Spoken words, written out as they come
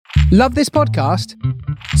Love this podcast?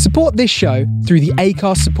 Support this show through the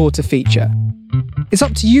Acast supporter feature. It's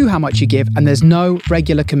up to you how much you give, and there's no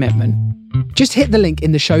regular commitment. Just hit the link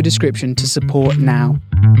in the show description to support now.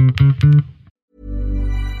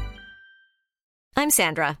 I'm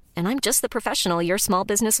Sandra, and I'm just the professional your small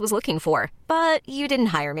business was looking for. But you didn't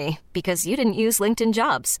hire me because you didn't use LinkedIn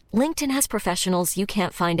Jobs. LinkedIn has professionals you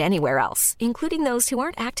can't find anywhere else, including those who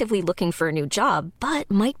aren't actively looking for a new job, but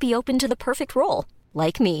might be open to the perfect role,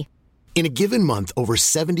 like me. In a given month, over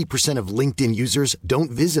 70% of LinkedIn users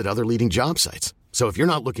don't visit other leading job sites. So if you're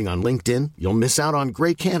not looking on LinkedIn, you'll miss out on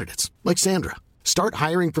great candidates like Sandra. Start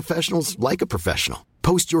hiring professionals like a professional.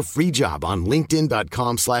 Post your free job on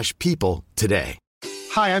linkedin.com/people today.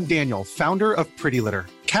 Hi, I'm Daniel, founder of Pretty Litter.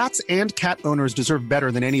 Cats and cat owners deserve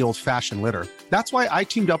better than any old-fashioned litter. That's why I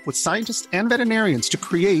teamed up with scientists and veterinarians to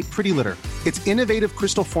create Pretty Litter. Its innovative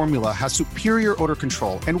crystal formula has superior odor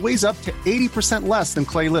control and weighs up to 80% less than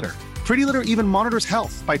clay litter. Pretty Litter even monitors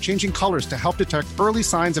health by changing colors to help detect early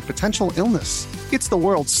signs of potential illness. It's the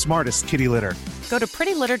world's smartest kitty litter. Go to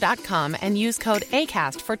prettylitter.com and use code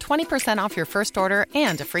ACAST for 20% off your first order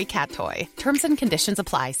and a free cat toy. Terms and conditions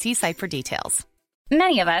apply. See site for details.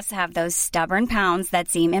 Many of us have those stubborn pounds that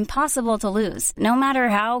seem impossible to lose, no matter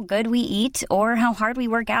how good we eat or how hard we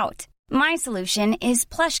work out. My solution is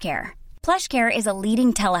PlushCare. PlushCare is a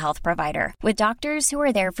leading telehealth provider with doctors who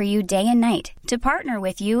are there for you day and night to partner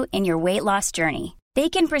with you in your weight loss journey. They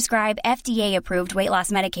can prescribe FDA-approved weight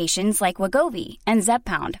loss medications like Wegovy and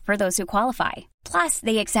Zepbound for those who qualify. Plus,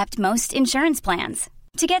 they accept most insurance plans.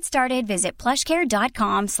 To get started, visit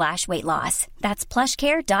plushcare.com/weightloss. That's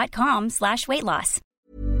plushcare.com/weightloss.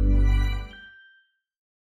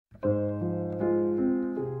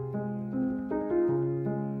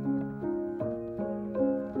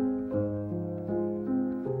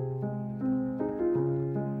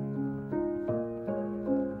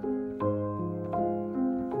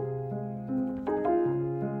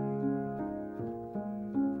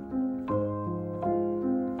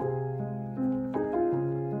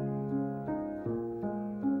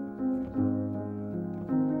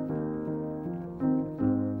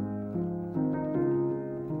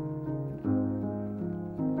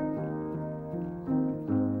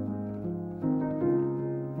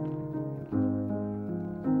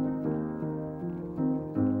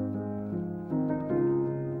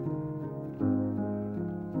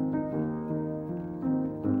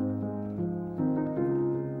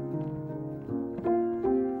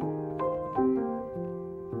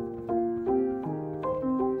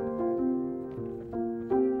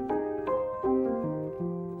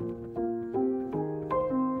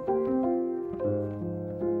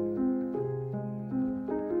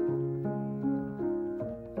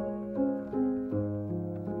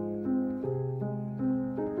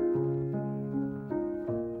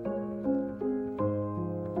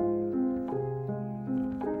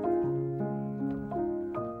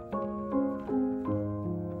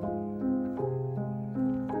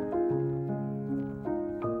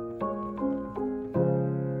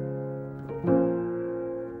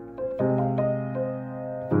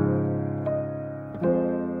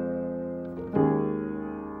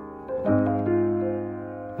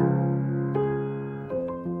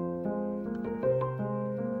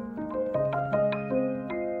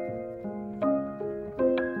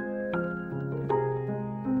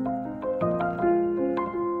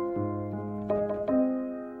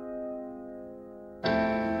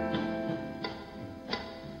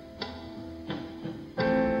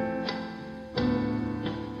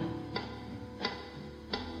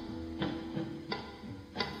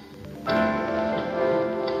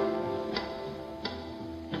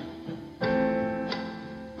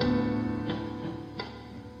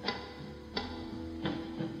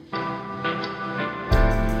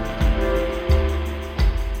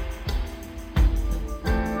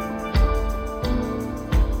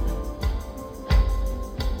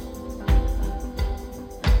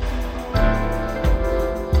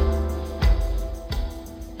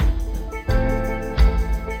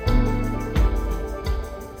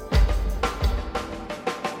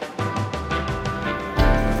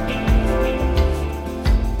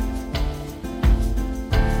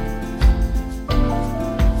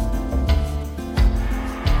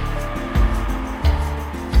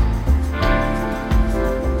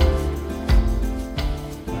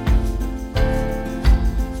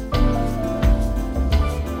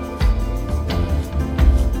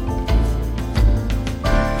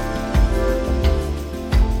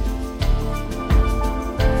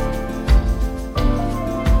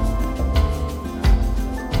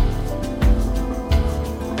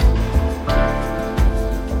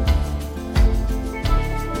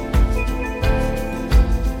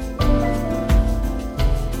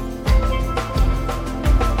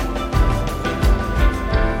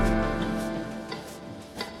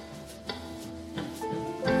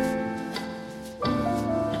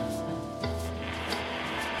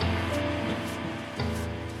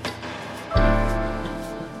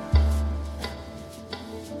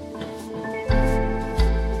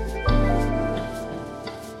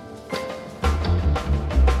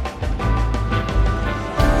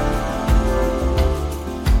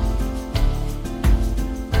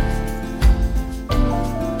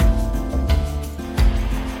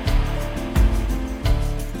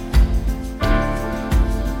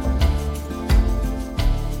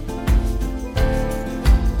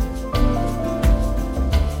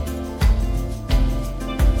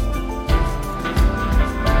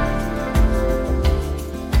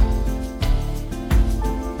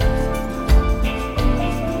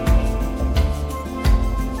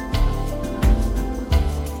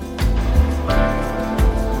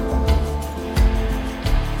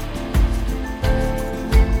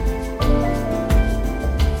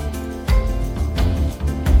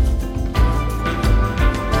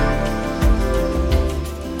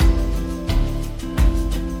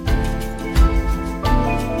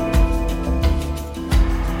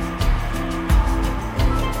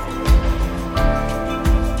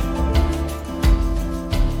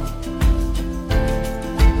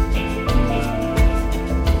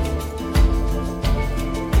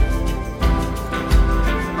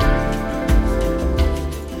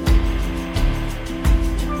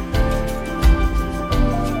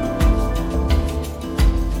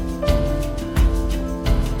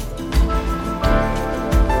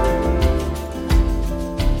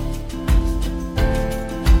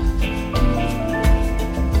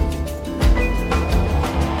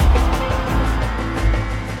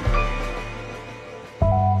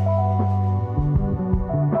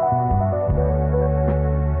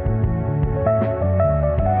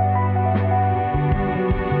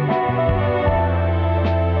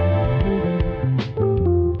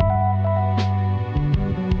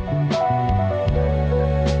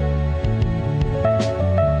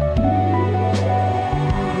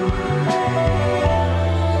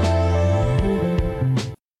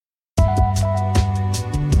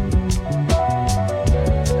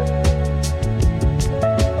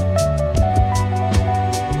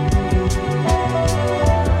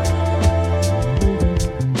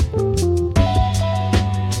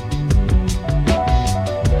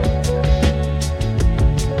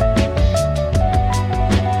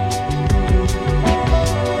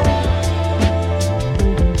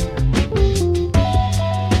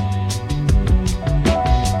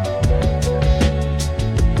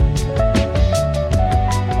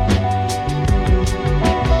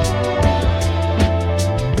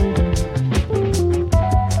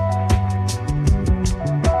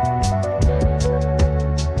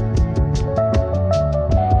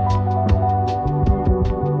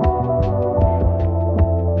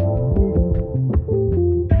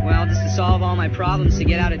 to solve all my problems, to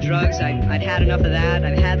get out of drugs. I'd had enough of that.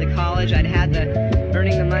 I'd had the college, I'd had the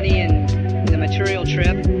earning the money and the material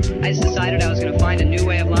trip. I just decided I was going to find a new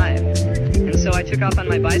way of life. And so I took off on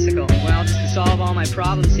my bicycle. Well, just to solve all my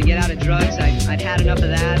problems, to get out of drugs. I'd had enough of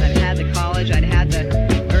that. I'd had the college, I'd had the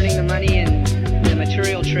earning the money and the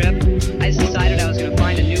material trip. I just decided I was going to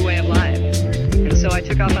find a new way of life. And so I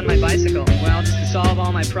took off on my bicycle. Well, just to solve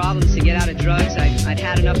all my problems, to get out of drugs. I'd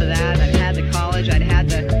had enough of that. I'd had the college, I'd had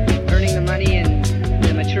the earning the money and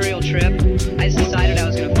the material trip. I just decided I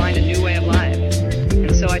was going to find a new way of life.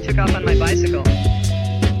 And so I took off on my bicycle.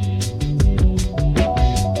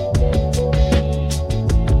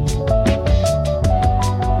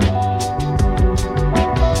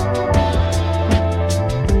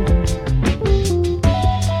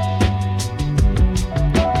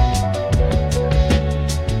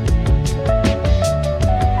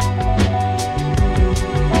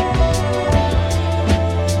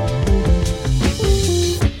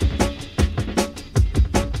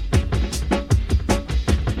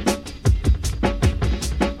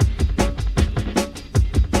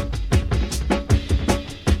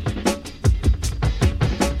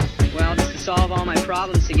 Solve all my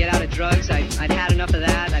problems, to get out of drugs. I'd had enough of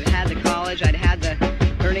that. I'd had the college, I'd had the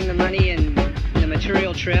earning the money and the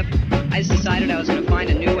material trip. I just decided I was going to find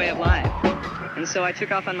a new way of life. And so I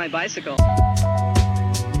took off on my bicycle.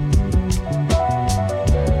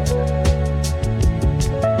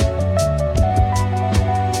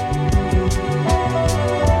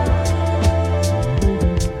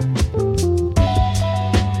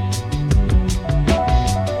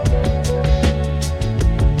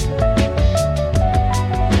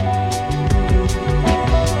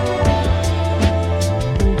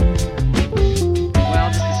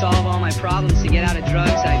 Problems, to get out of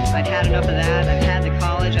drugs. I'd had enough of that. I'd had the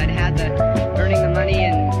college, I'd had the earning the money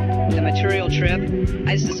and the material trip.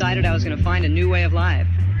 I just decided I was going to find a new way of life.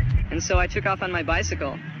 And so I took off on my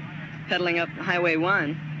bicycle, pedaling up Highway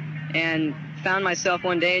 1, and found myself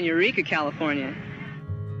one day in Eureka, California.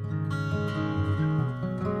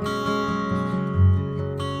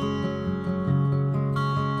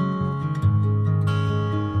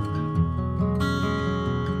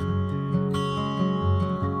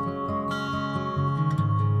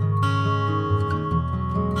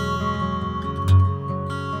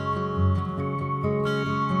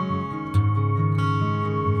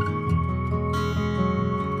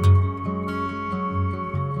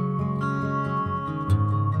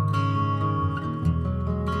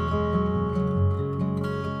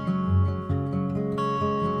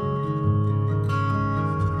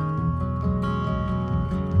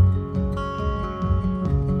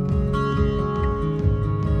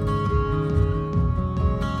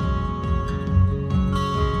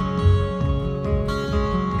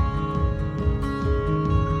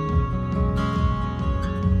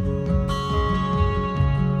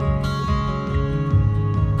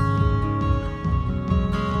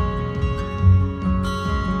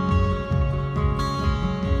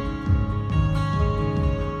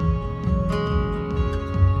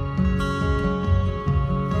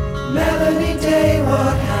 Melody Day,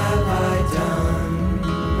 what have I done?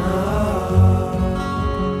 Oh,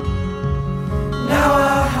 now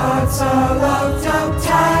our hearts are locked up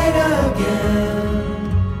tight again.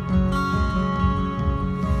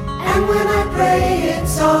 And when I pray,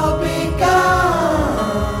 it's all begun.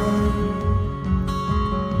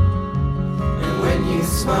 And when you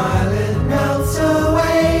smile, it melts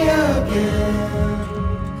away again.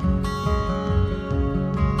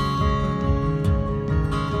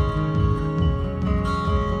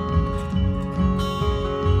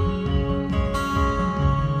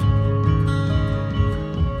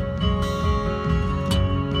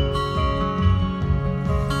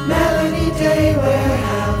 Melody Day, where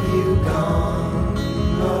have you gone?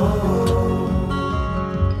 Oh,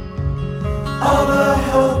 all the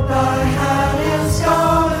hope I had is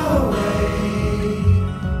gone away.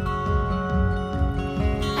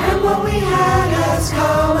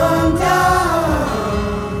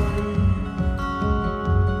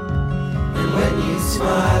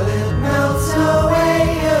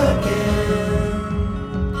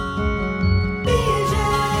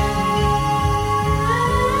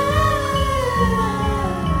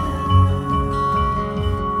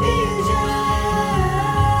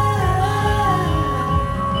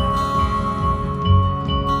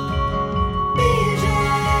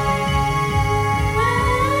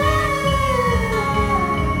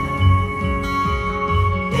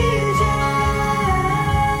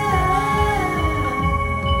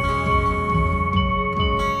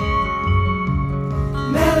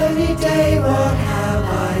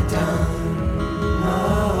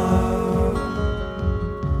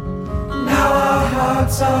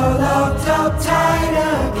 hearts are locked up tight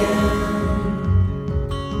again.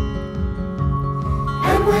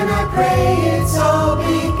 And when I pray it's all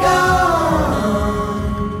begun.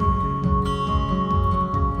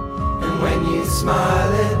 And when you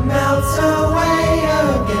smile it melts away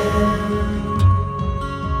again.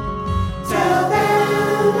 Tell them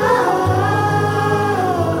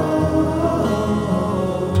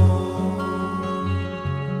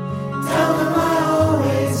tell them I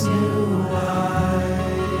always knew why.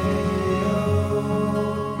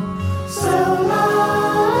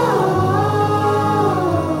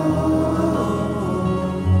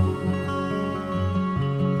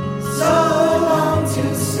 So long to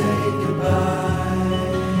say goodbye.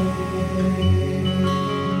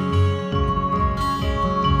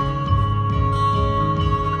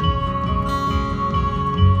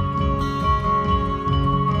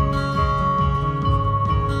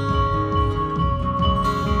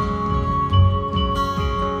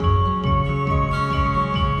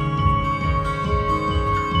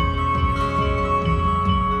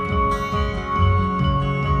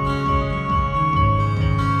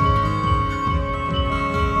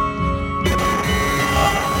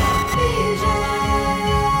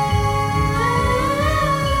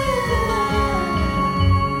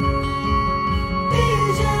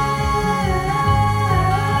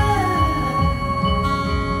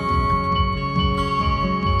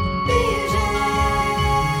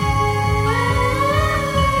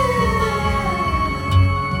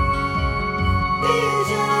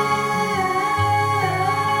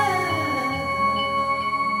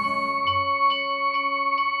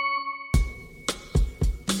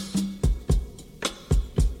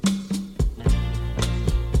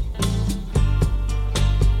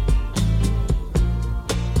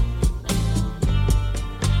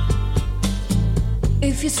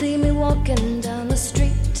 If you see me walking down the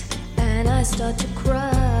street and I start to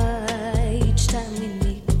cry each time we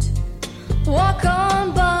meet, walk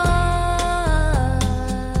on by,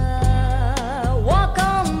 walk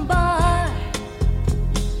on by.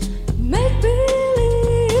 Make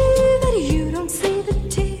believe that you don't see the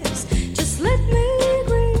tears. Just let me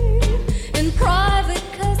grieve in private,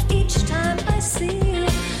 'cause each time I see you,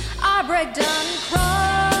 I break down and cry.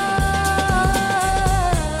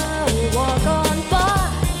 Walk on by.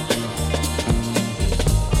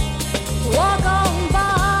 Walk on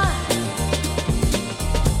by.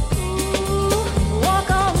 Ooh, walk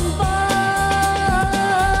on by.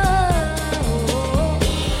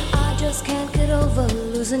 I just can't get over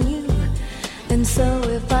losing you. And so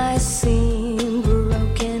if I seem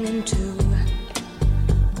broken in two,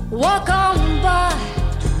 walk on by.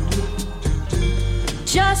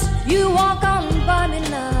 Just you walk on by me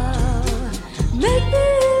now. Make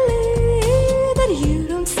believe that you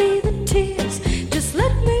don't see the tears. Just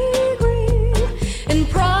let me grieve in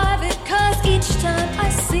private, 'cause each time I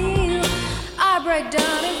see you, I break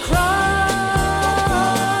down and cry.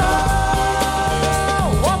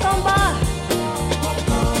 Walk on by.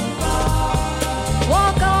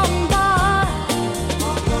 Walk on by.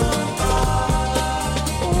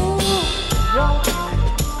 Ooh, walk.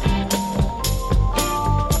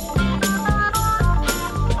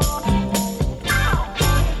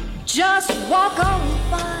 Just walk on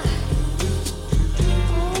by.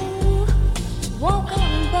 Oh, walk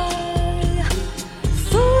on by.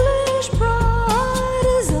 Foolish pride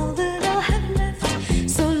is all that I have left.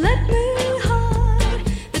 So let me hide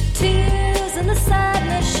the tears and the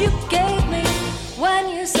sadness you gave me when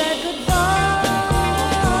you said goodbye.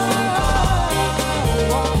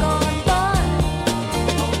 Walk on by.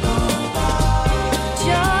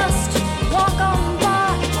 Just walk on by.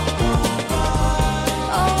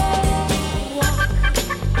 Oh, walk.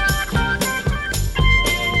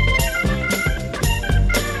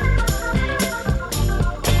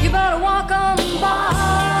 You better walk on by.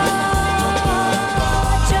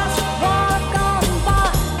 Just walk on by.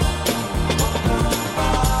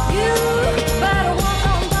 You better walk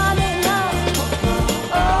on by me now.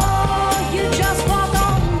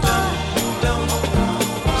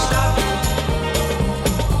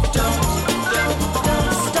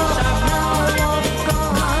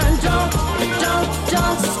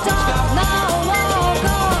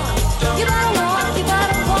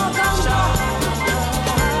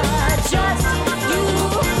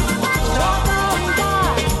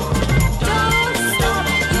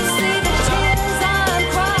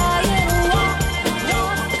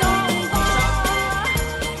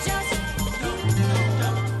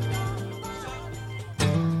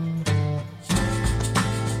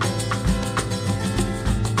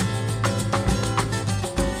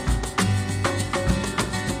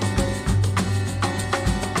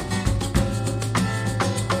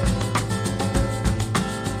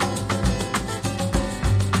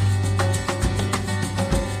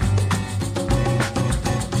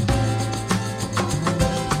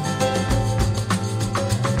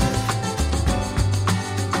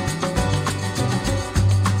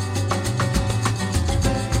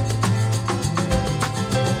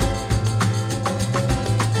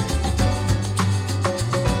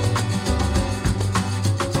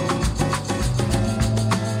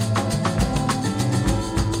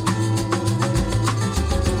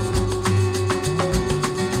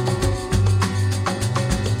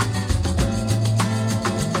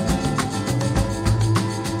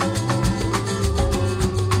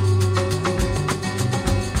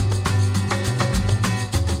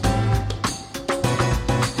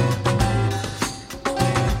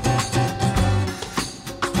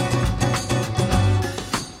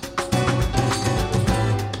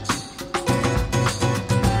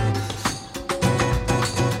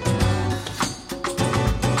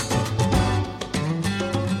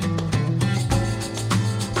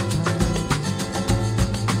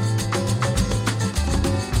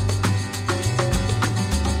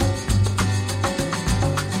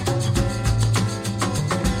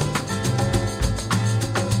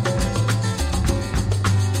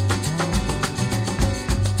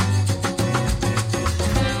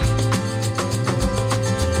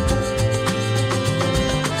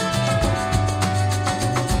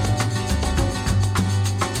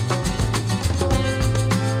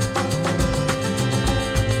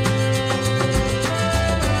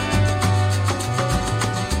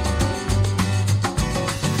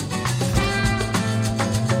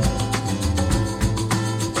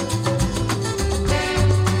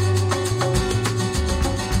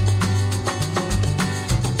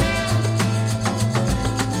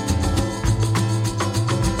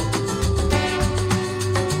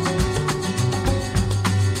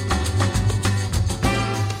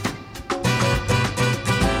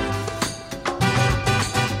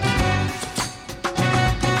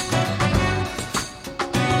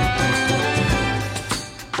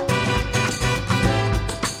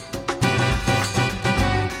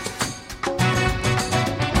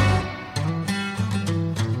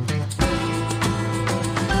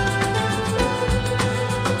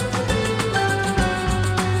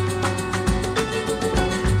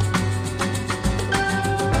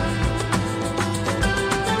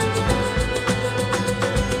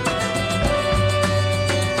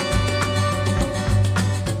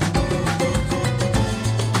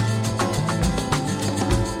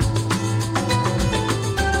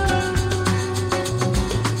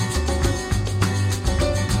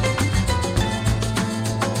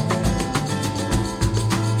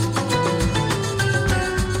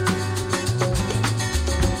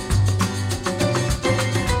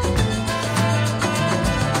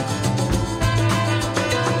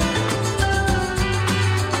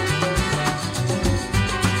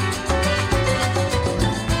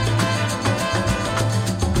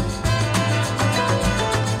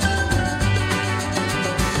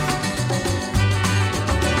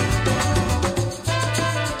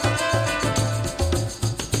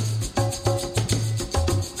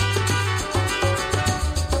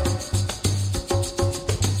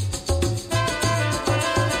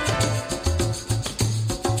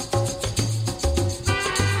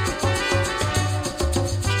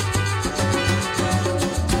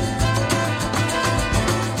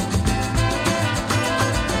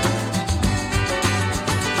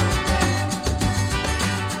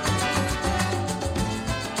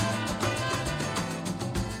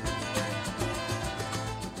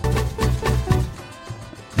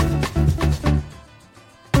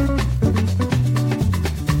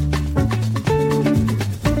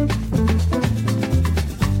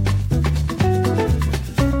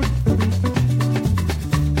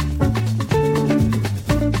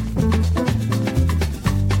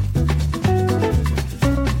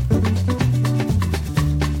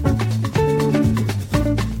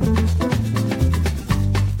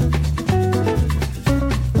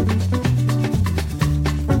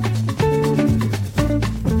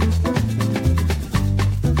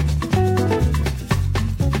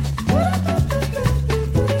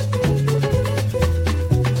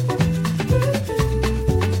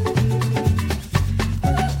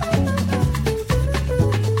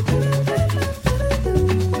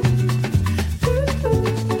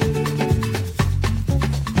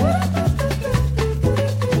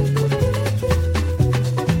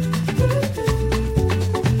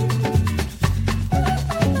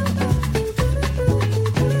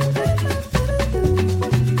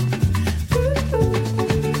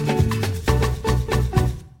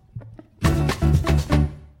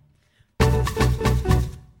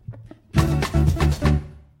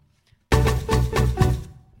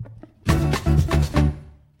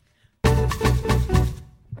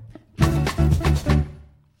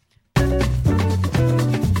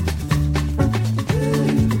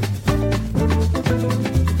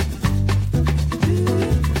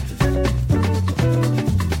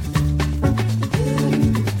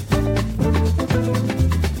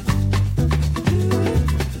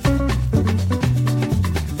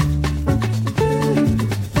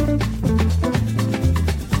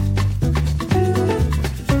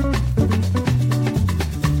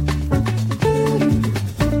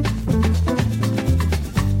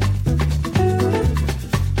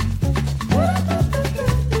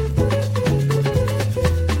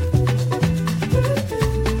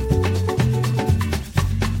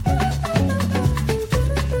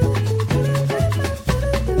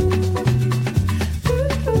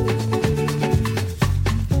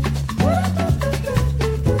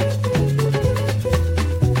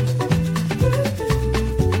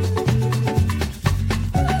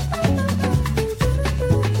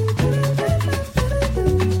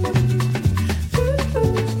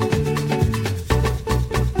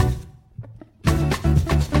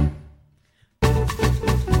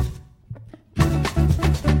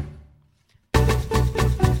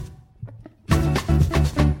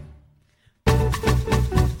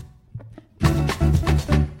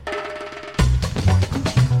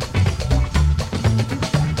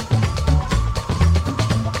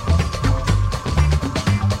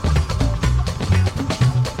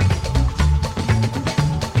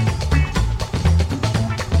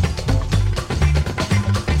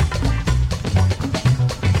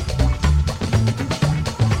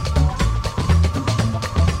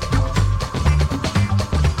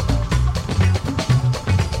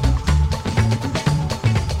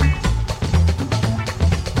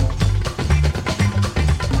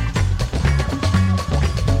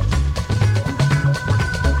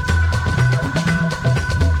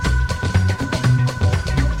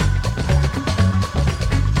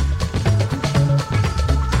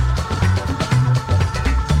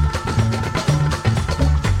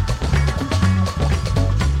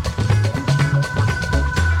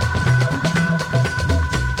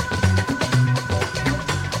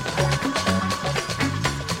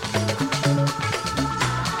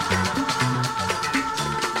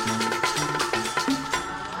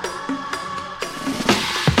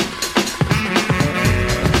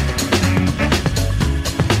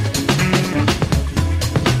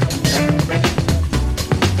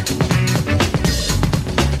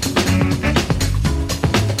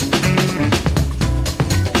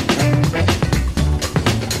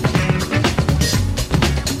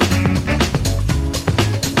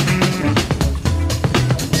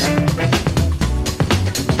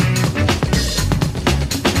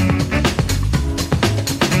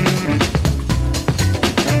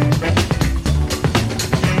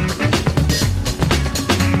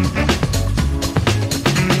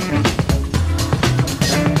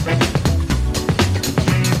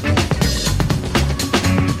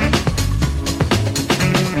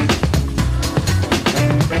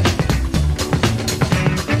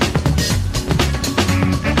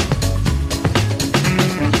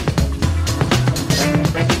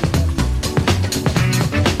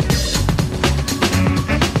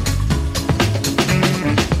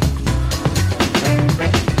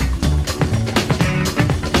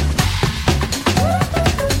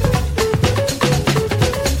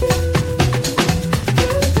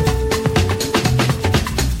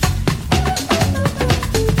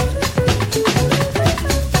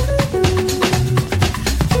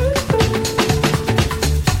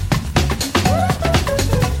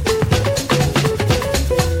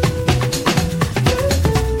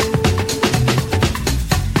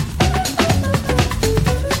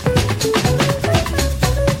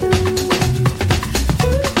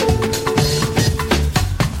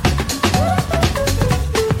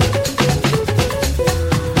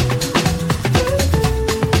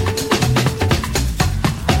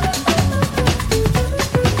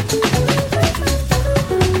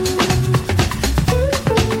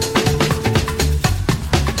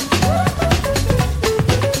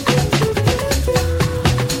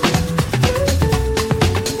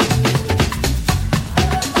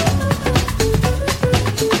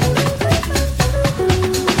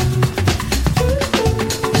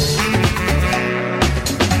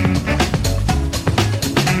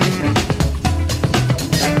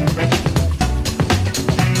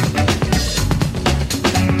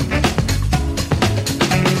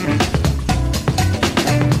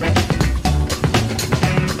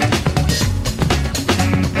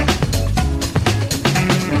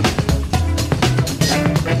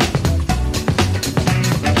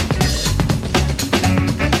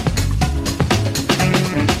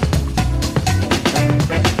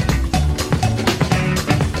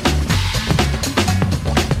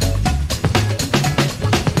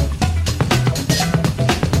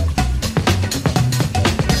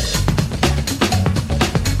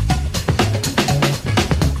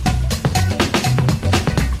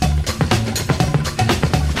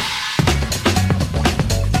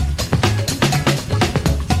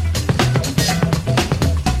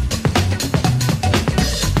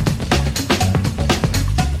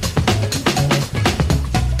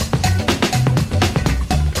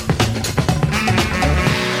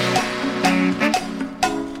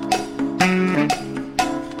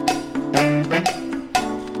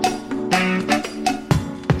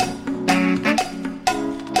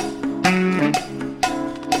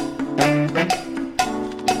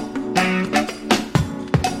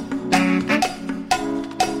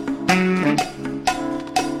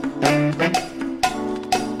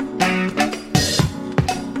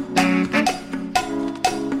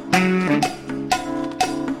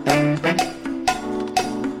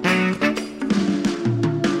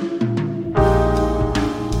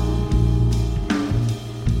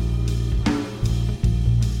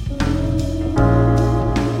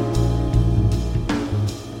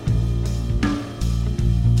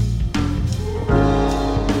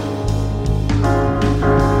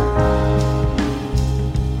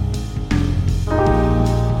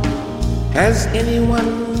 Has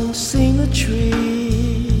anyone seen a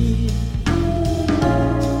tree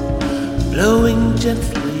blowing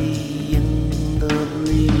gently in the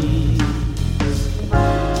breeze,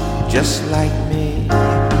 just like me?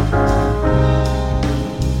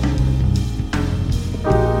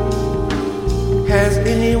 Has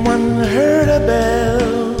anyone heard a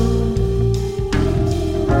bell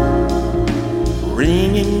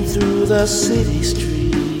ringing through the city streets?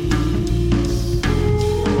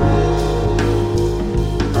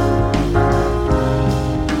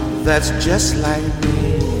 That's just like me.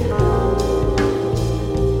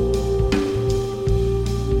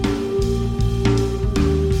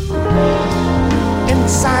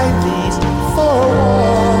 Inside these four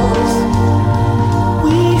walls,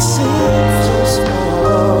 we seem so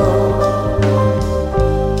small.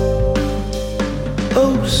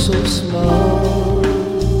 Oh, so small.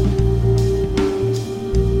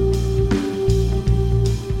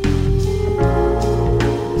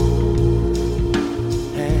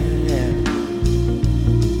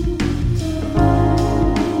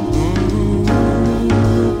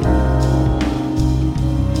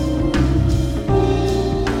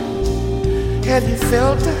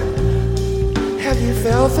 Have you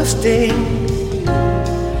felt the sting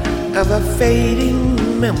of a fading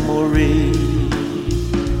memory?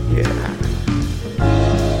 Yeah,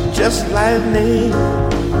 just like me.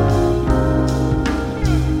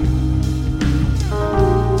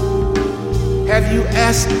 Have you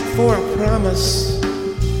asked for a promise,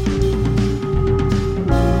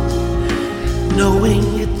 knowing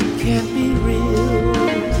it can't be real?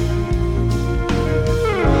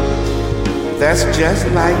 That's just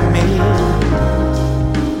like me.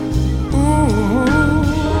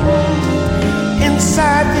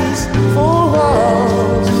 Inside these four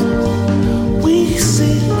walls, we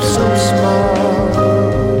seem so small.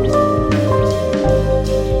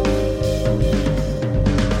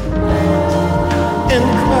 In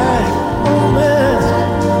quiet moments,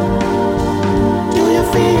 do you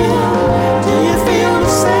feel the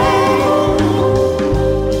same?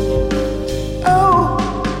 Oh.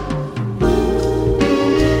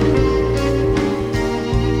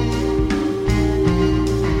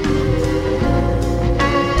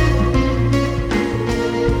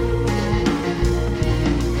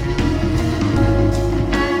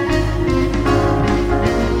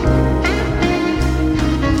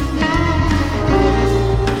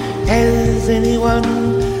 Has anyone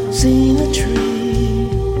seen a tree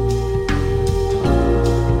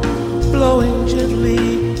blowing gently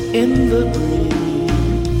in the breeze,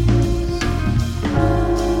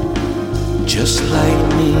 just like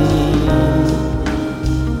me?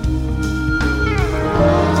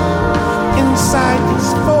 Inside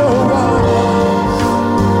these four walls,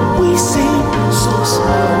 we seem so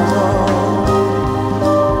small.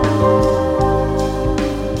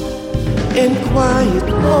 In quiet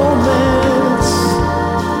moments,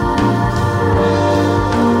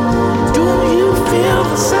 do you feel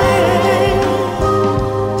the same?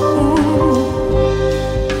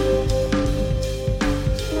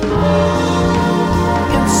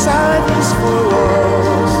 Inside these four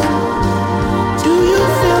walls, do you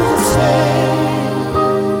feel the same?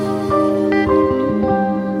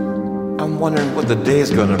 I'm wondering what the day's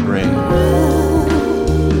gonna bring,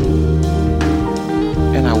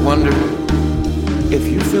 and I wonder if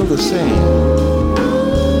you feel the same.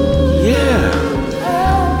 Yeah.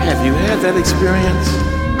 Have you had that experience?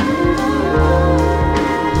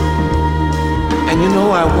 And you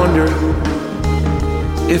know, I wonder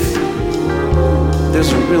if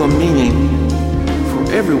there's a real meaning for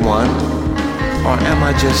everyone, or am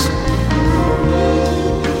I just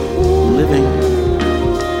living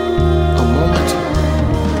a moment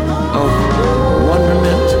of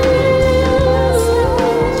wonderment?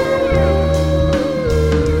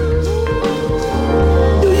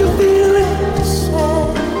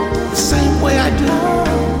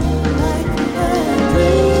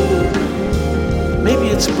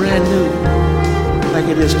 It's brand new, like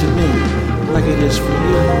it is to me, like it is for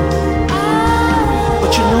you.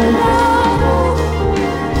 But you know,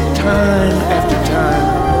 time after time,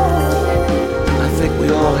 I think we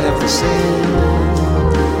all have the same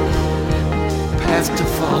path to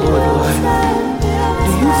follow in life.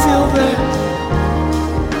 Do you feel that?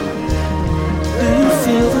 Do you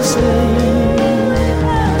feel the same?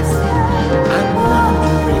 I'm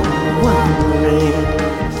wondering.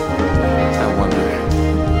 I wonder.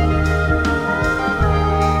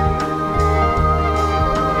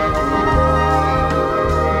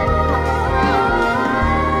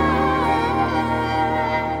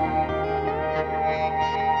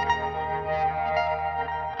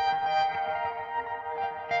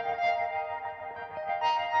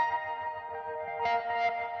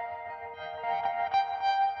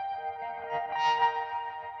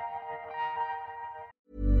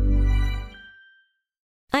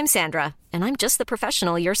 I'm Sandra, and I'm just the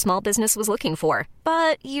professional your small business was looking for.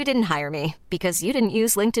 But you didn't hire me because you didn't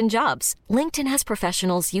use LinkedIn Jobs. LinkedIn has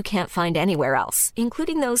professionals you can't find anywhere else,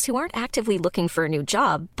 including those who aren't actively looking for a new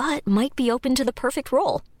job, but might be open to the perfect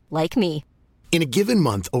role, like me. In a given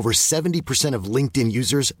month, over 70% of LinkedIn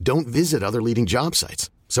users don't visit other leading job sites.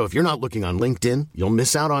 So if you're not looking on LinkedIn, you'll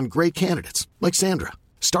miss out on great candidates like Sandra.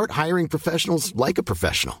 Start hiring professionals like a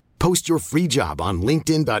professional. Post your free job on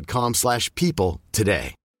linkedin.com/people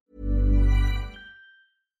today.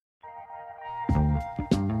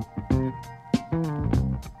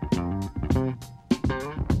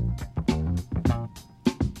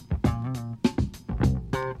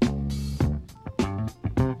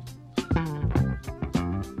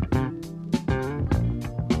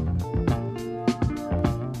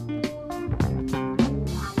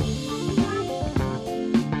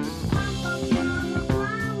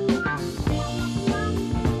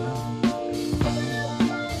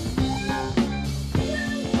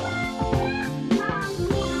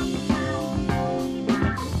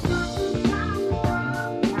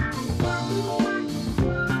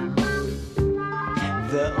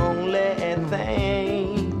 The only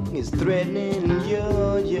thing is threatening you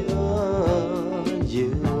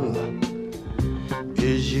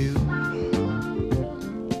is you.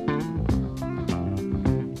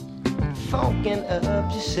 Funking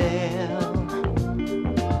up yourself.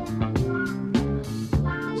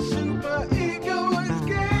 Super ego is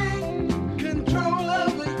gain control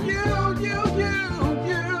over you.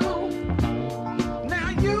 Now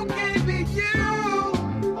you can't be you.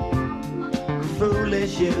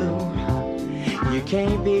 Foolish you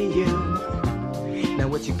can't be you. Now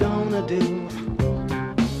what you gonna do?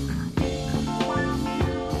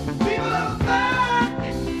 People are back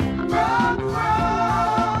from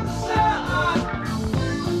the sun.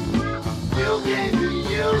 You can't be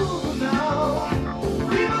you now.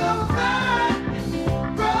 People are back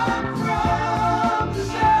from the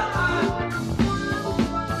sun.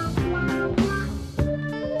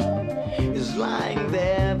 It's lying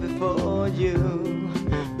there before you,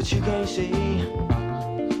 but you can't see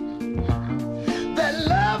that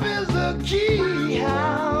love is the key.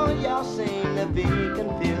 How y'all seem to be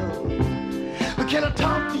confused. But can I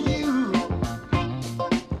talk to you?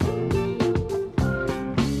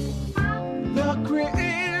 The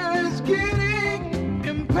creator is getting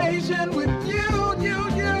impatient with you.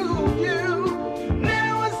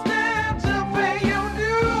 Now it's time to pay your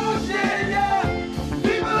dues, yeah.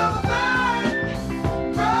 People are back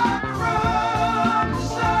from the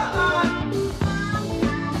sun.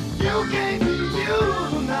 You can't be you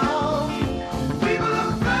now. People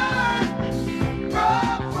are back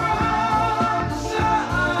from the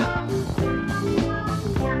sun.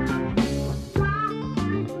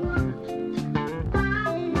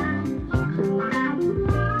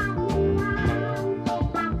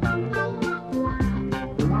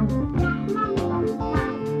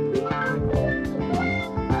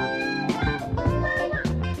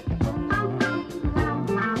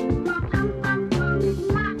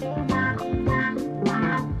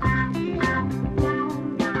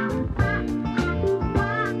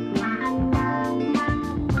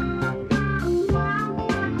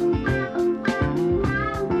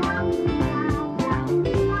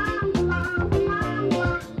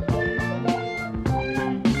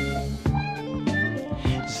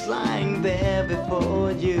 It's lying there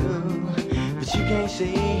before you, but you can't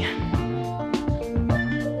see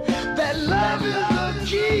that love is the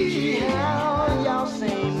key. How y'all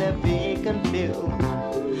seem to be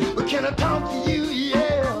confused. But can I talk to you? Yeah.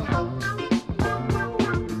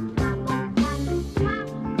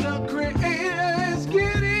 The creator is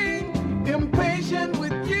getting impatient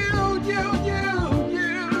with you.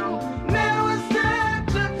 Now it's time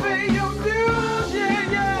to pay your dues.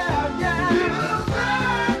 Yeah. People are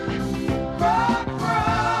back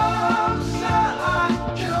from the sun.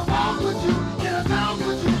 Can I walk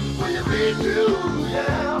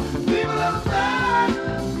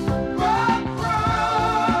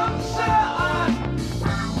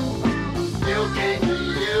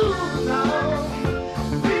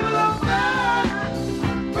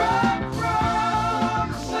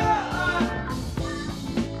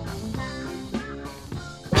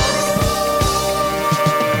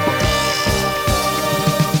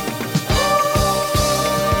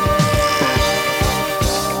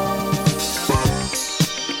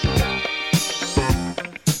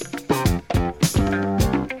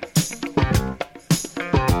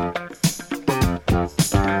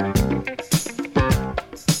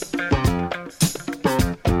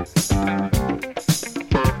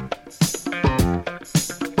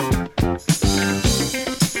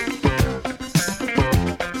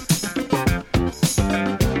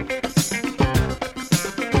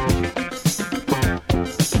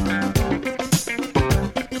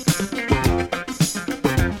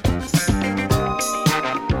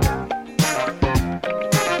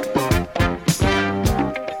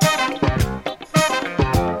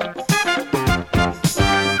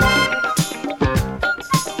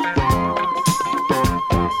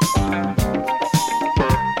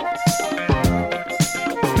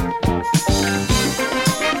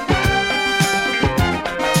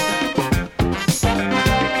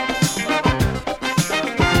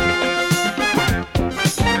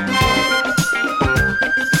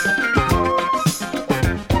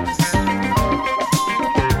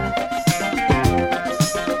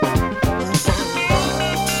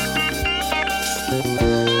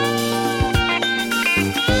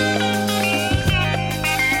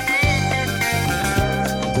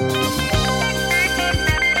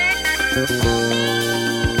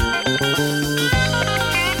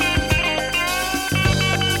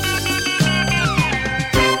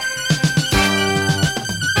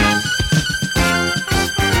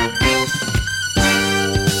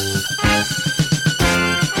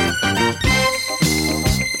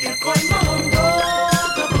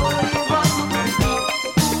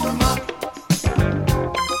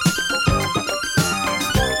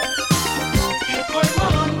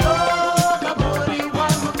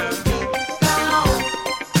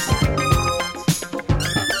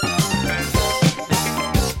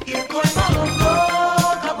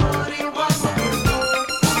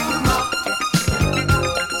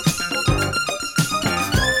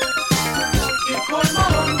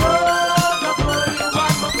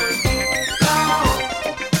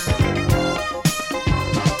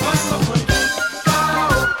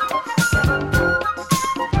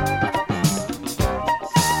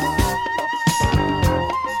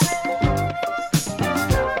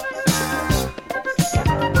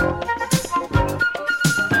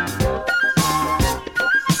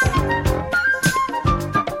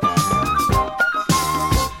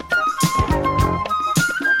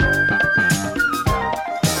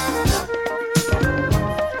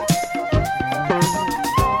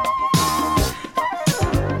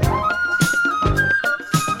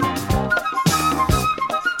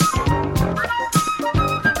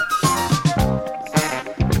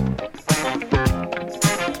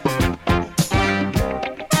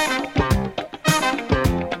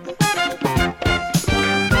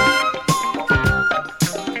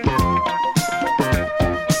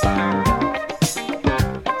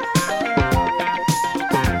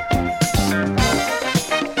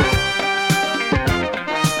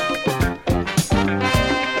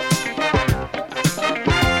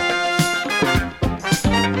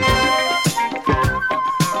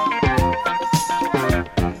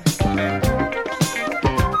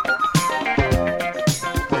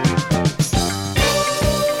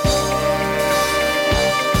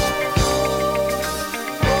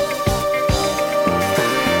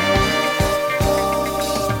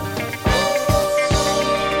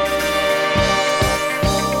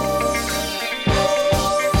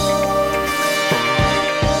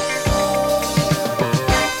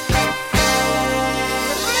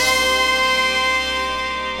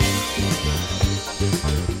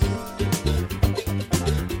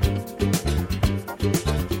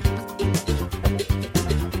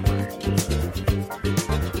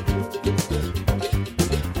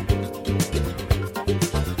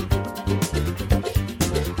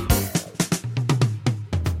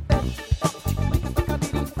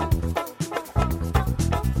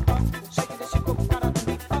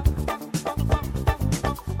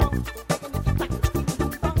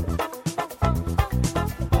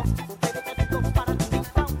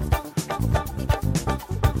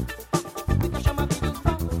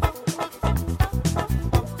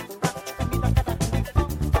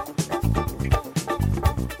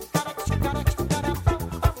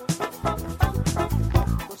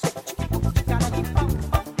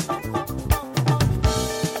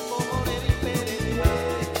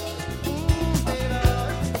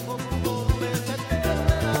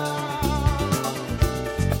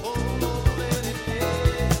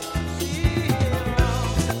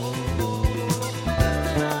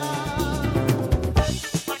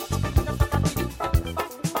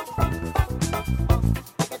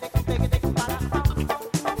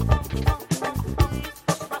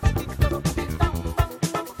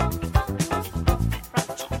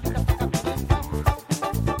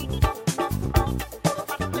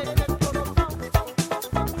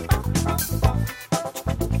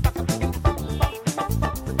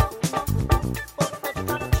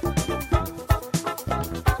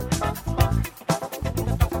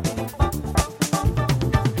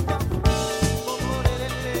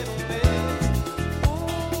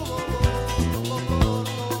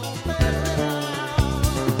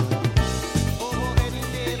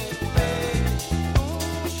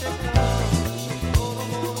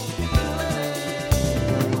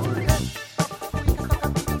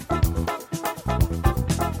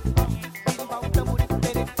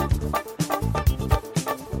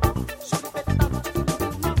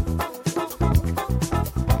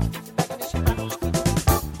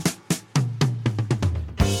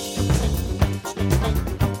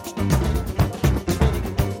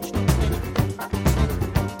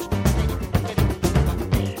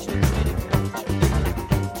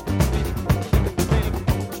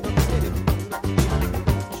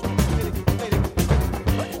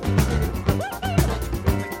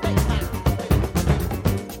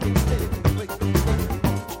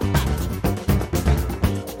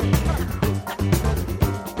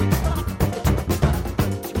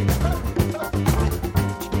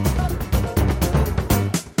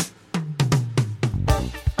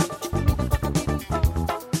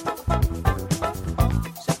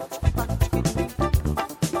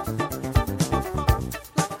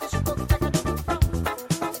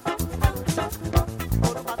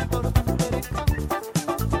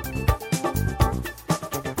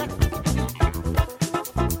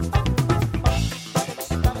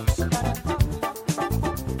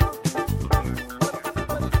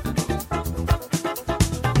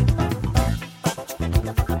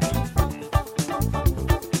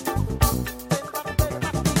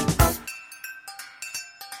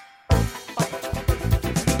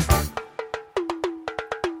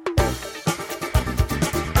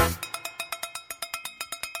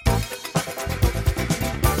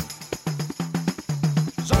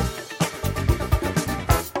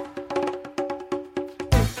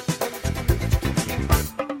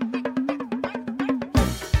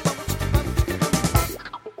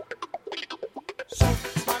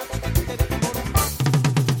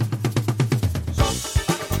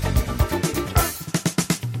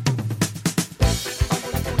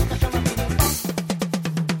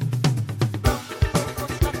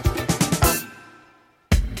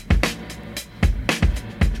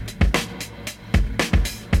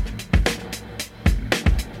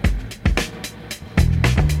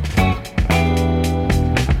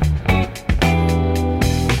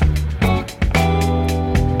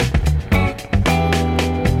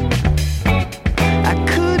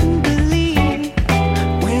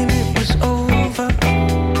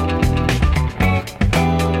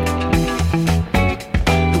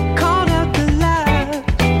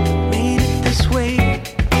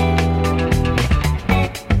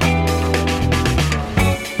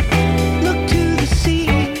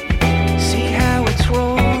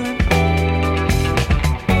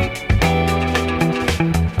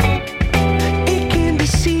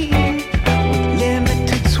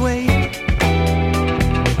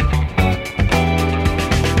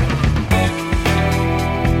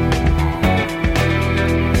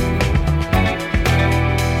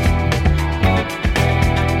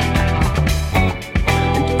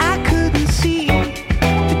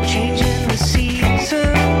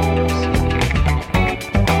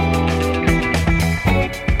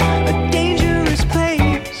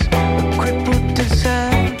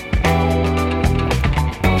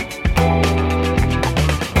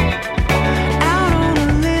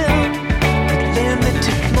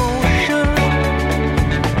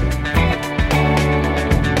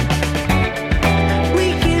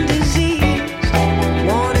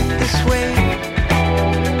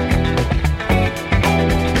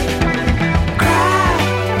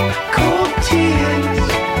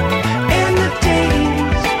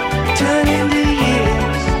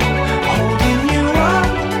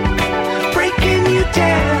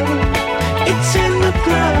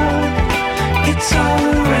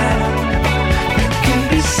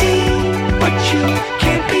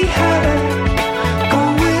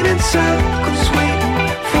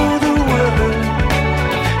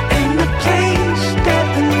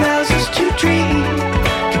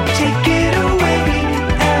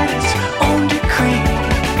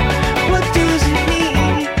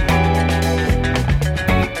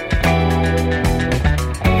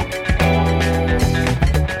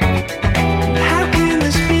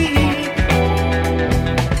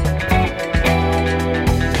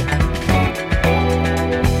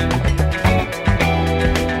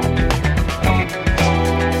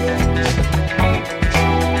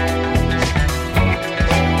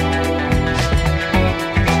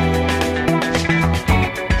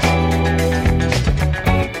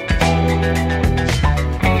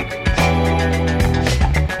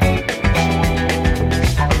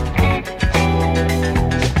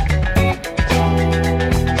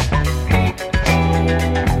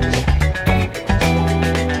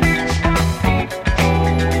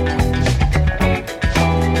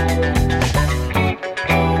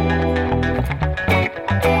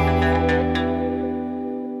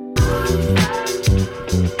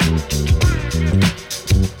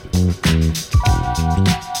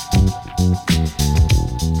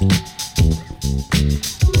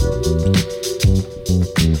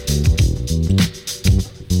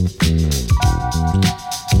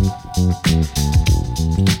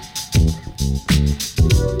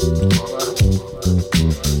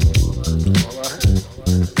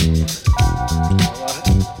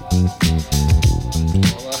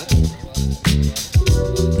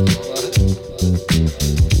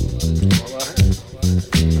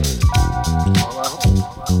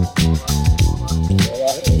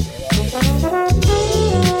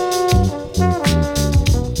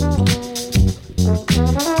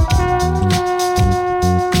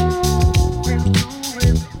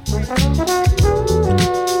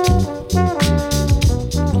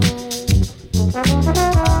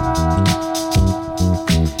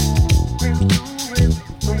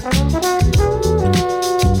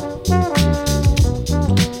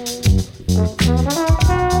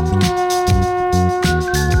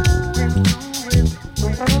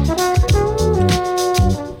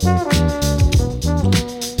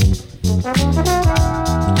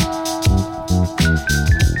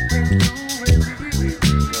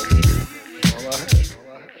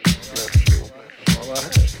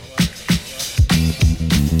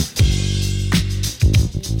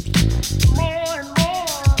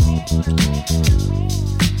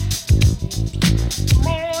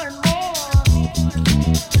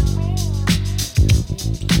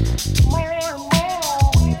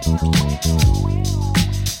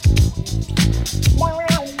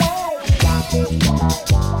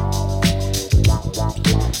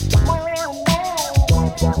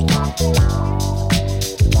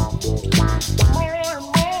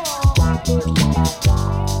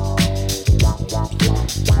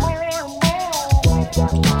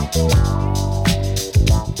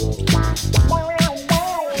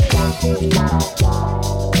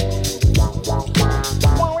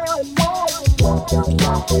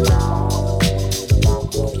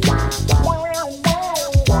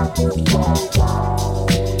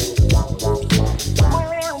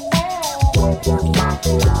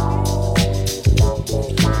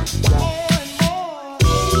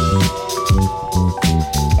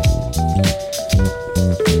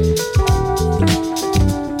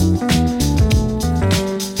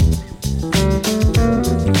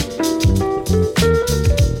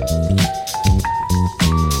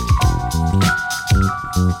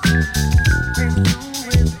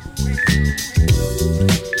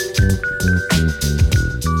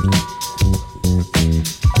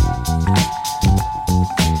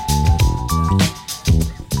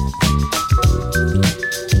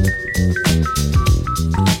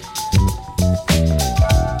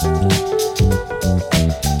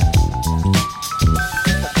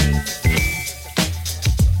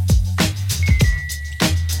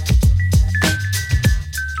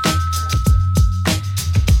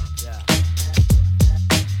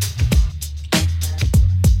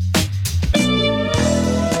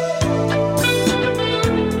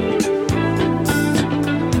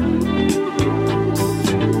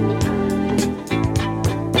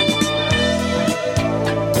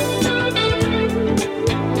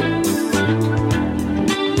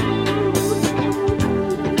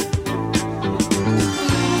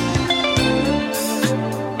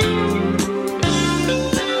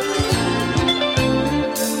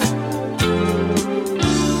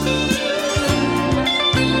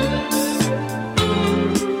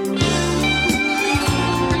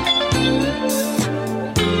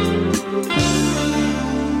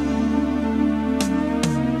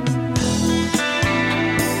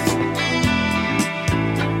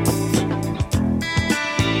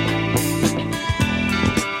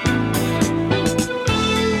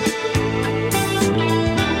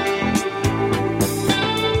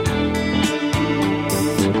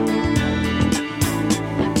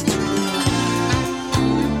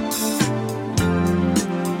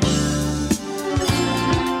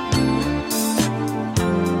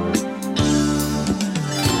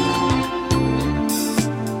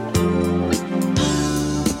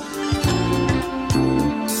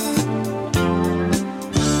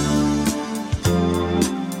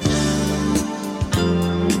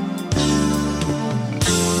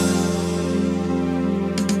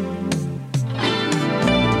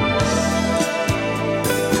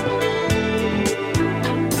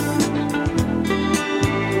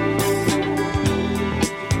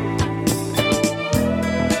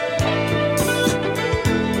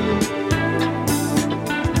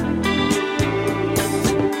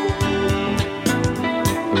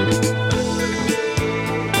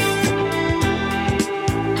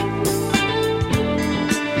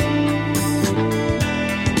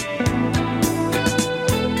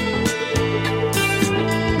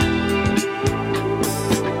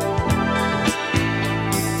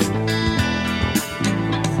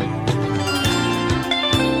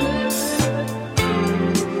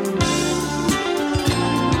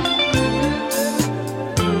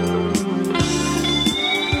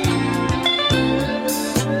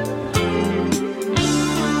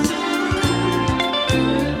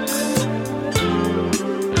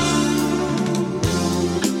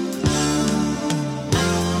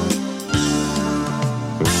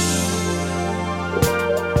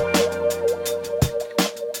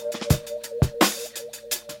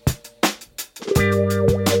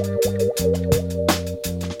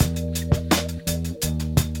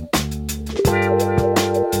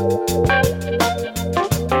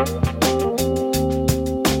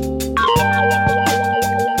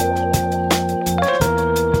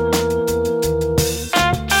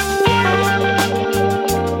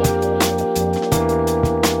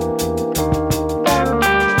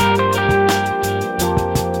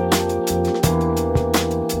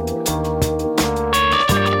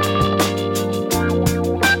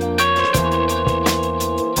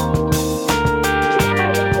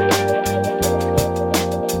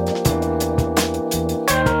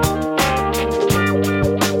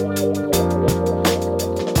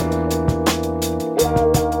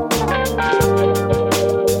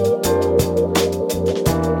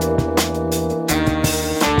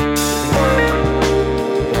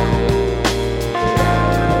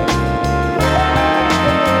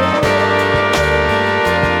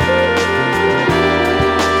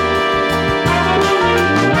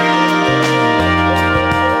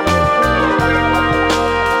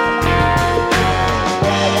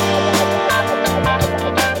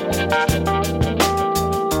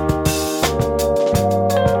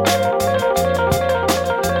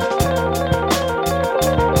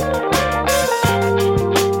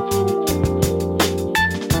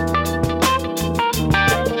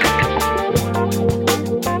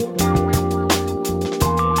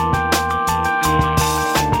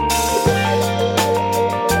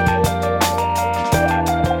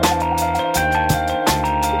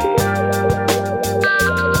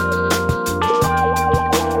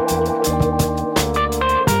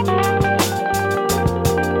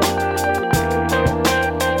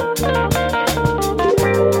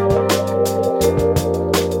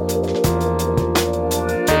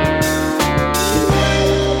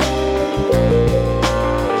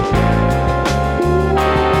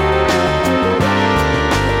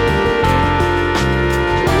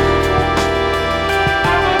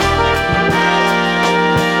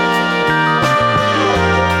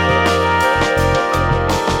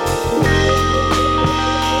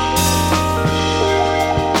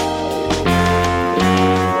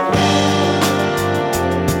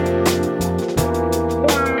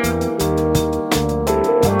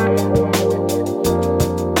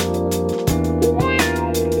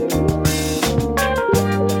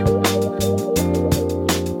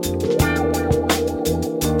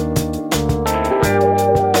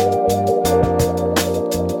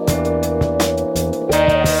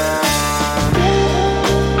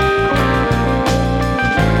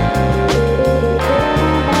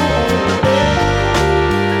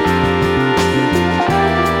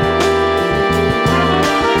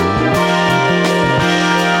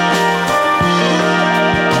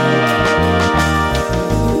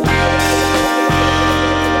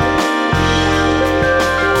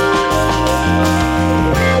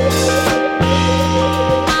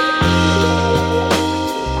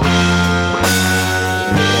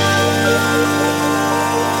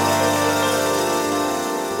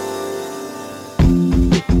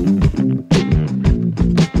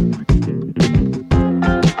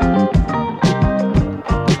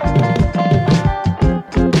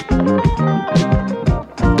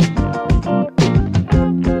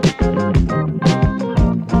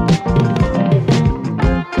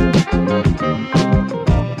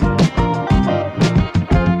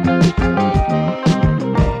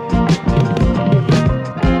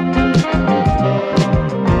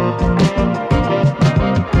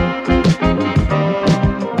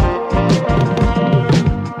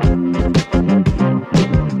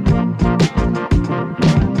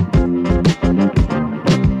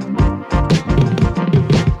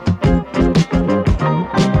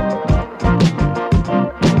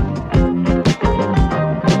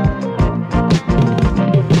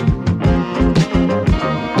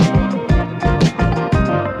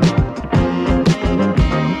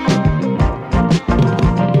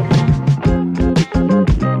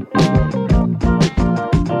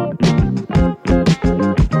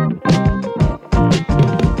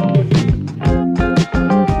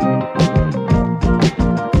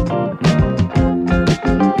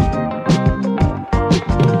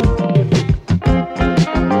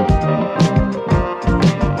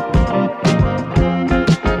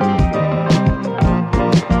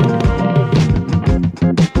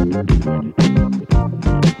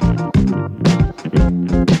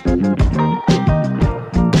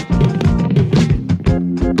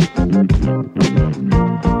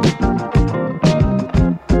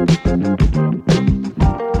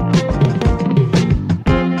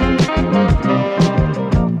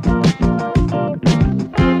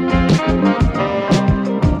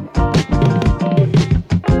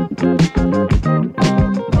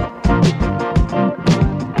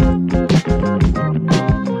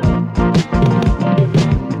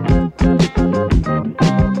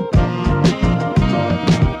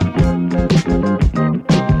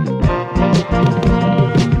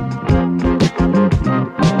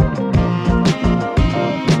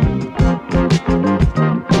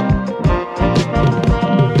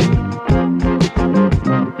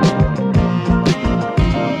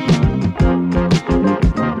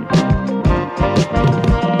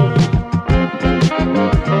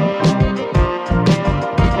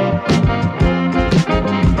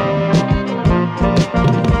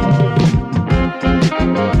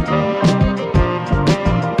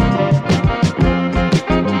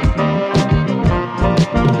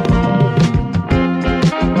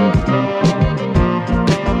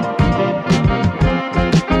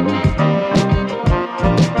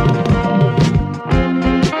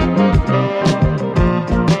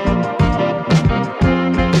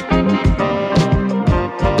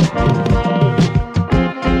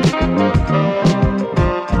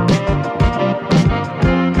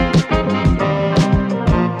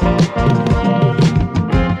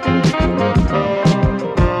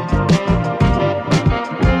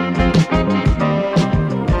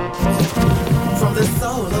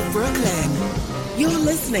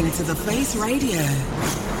listening to The Face Radio.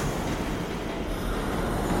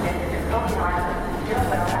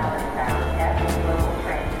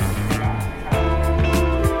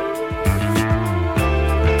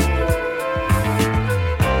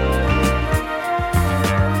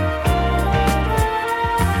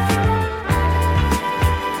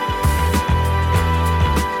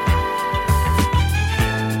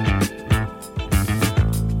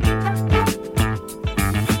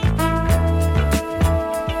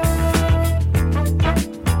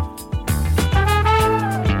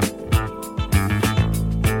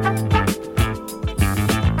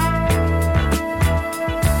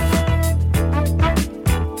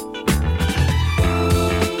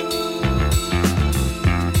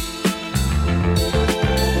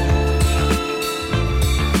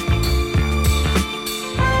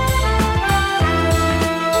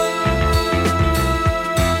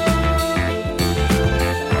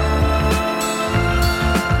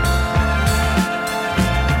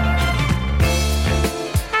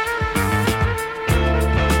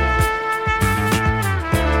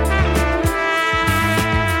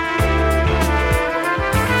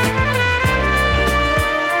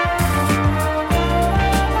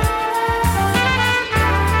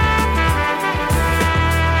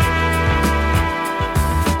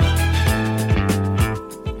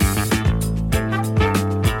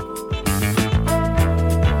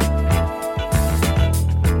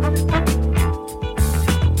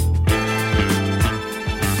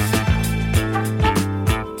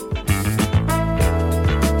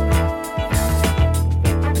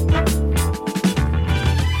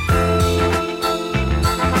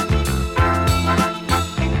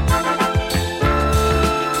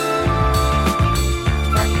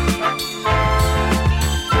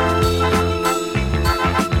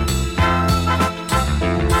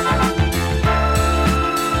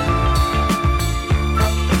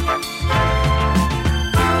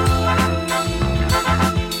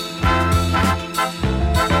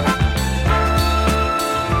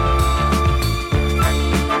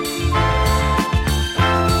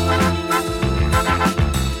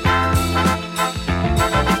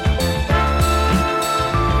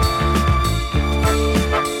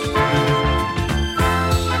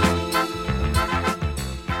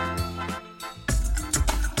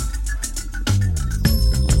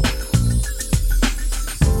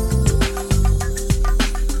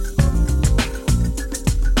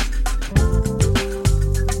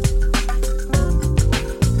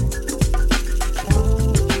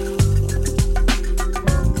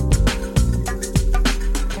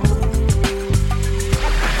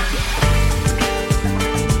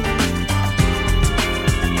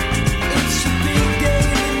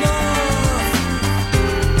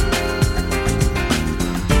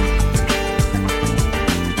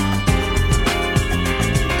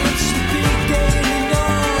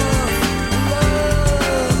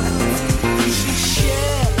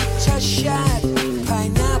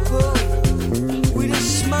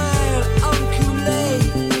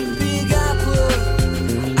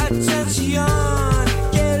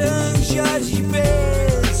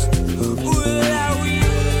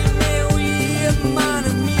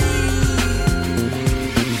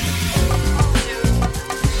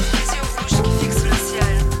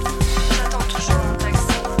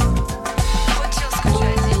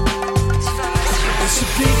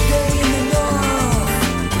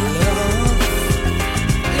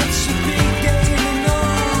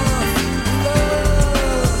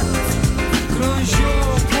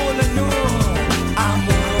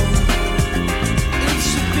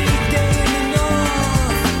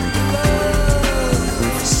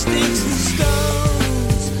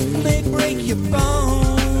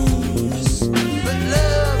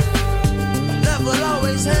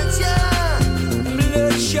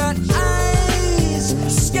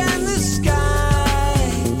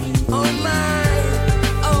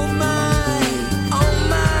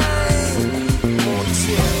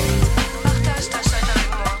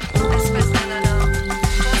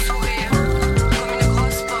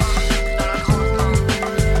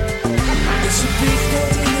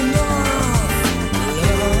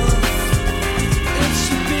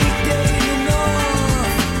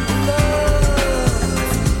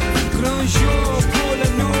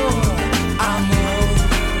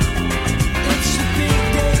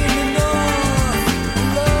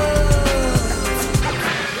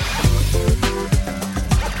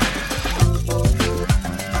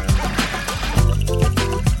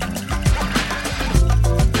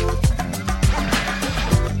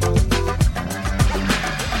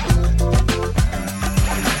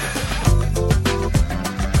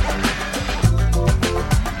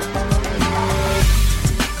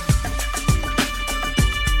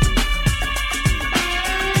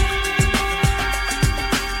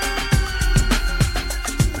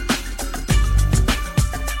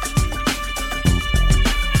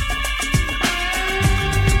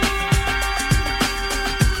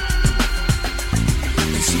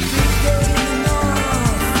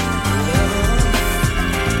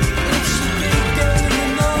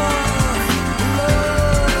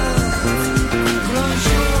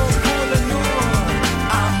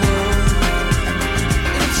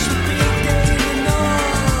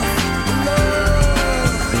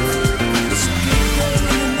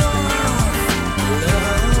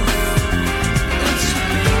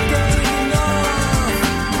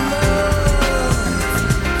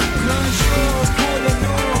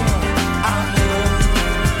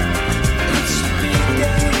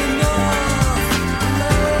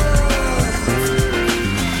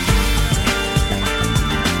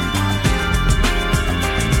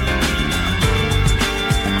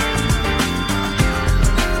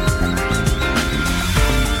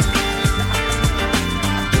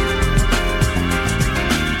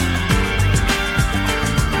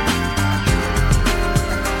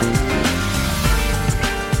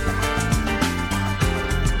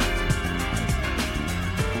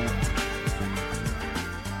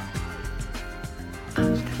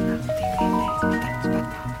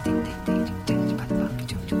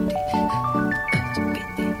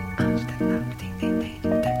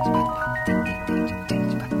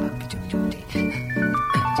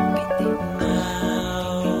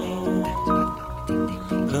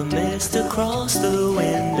 across the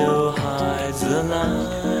window hides the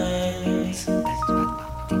lines,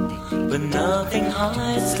 but nothing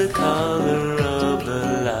hides the color of the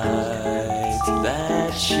lights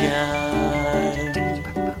that shine.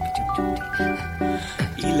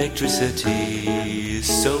 Electricity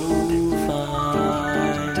is so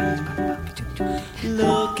fine.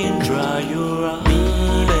 Look and dry your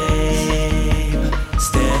eyes, babe,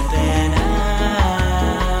 stepping out.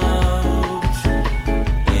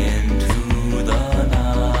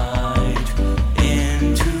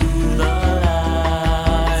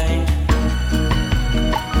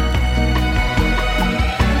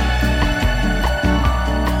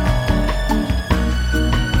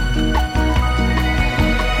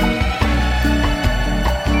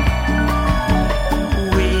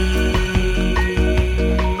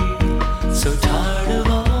 So tired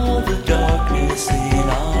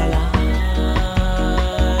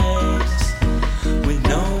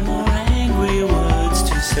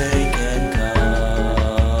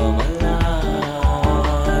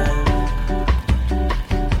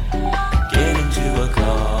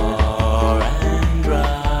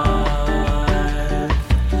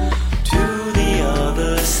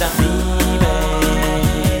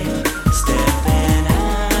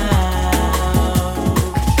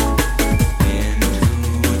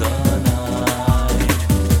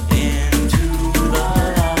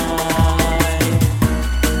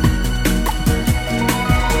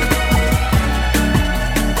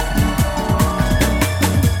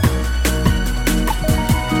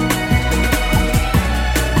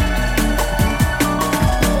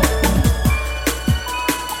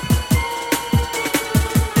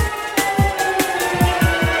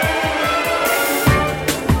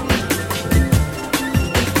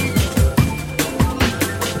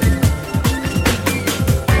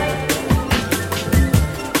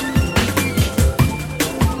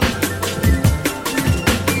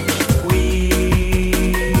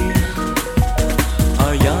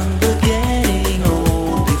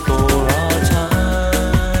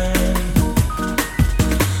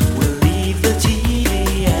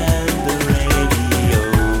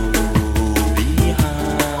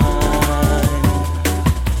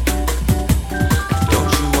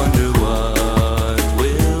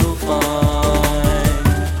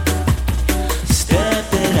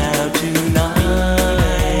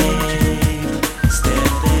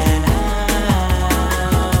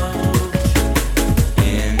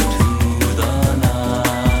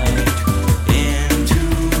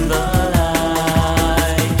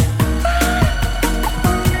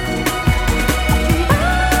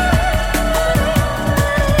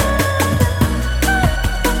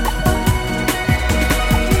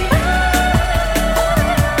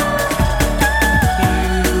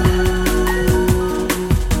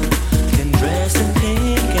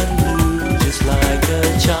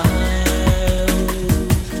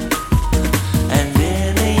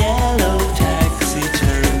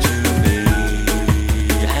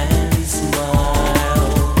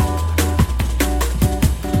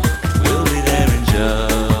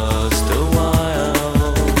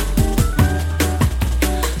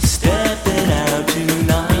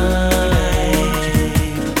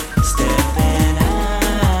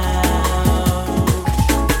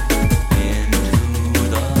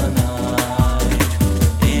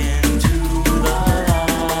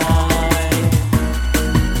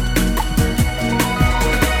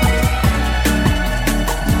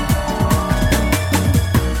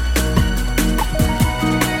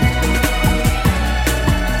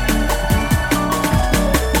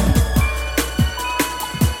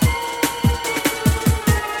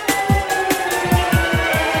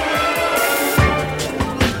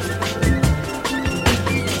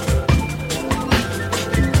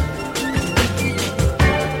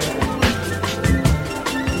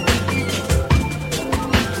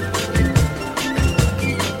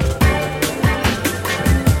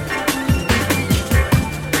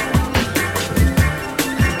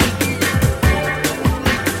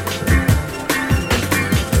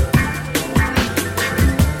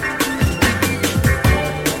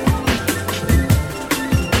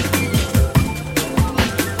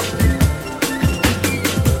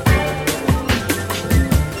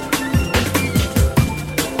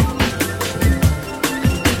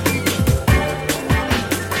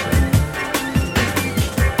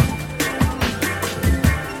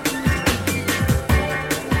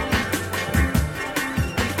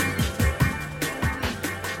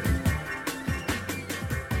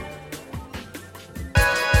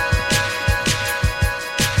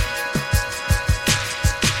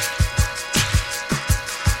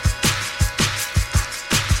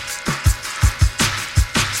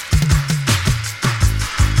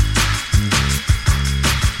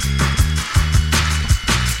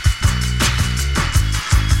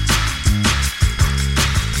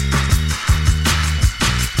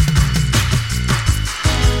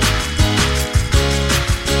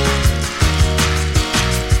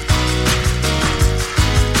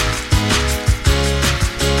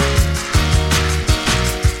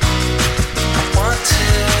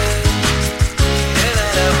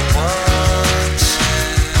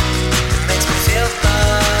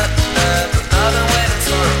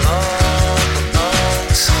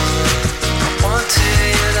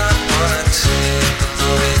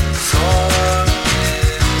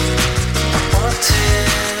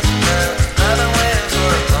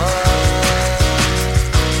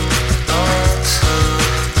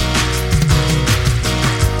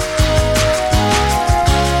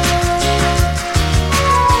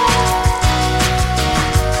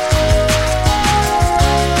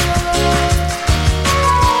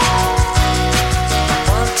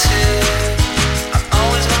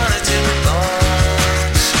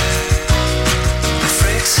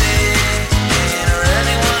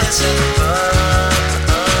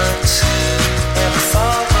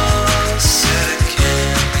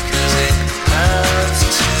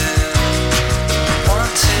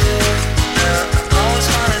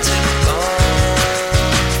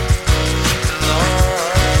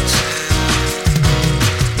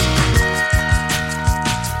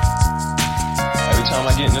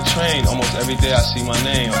Almost every day I see my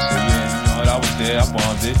name. I say, yeah, you know what, I was there, I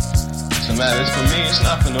bombed it. It's a matter, it's for me, it's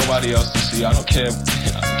not for nobody else to see. I don't care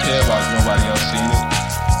about nobody else seeing it.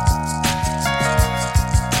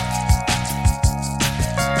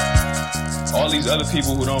 All these other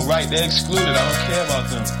people who don't write, they're excluded. I don't care about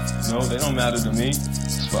them. You know, they don't matter to me.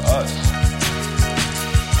 It's for us.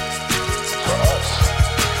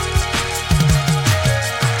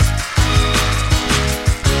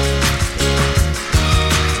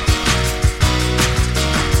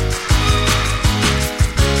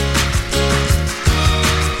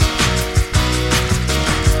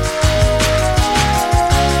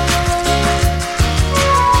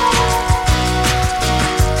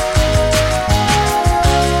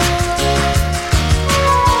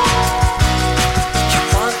 You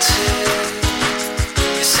want to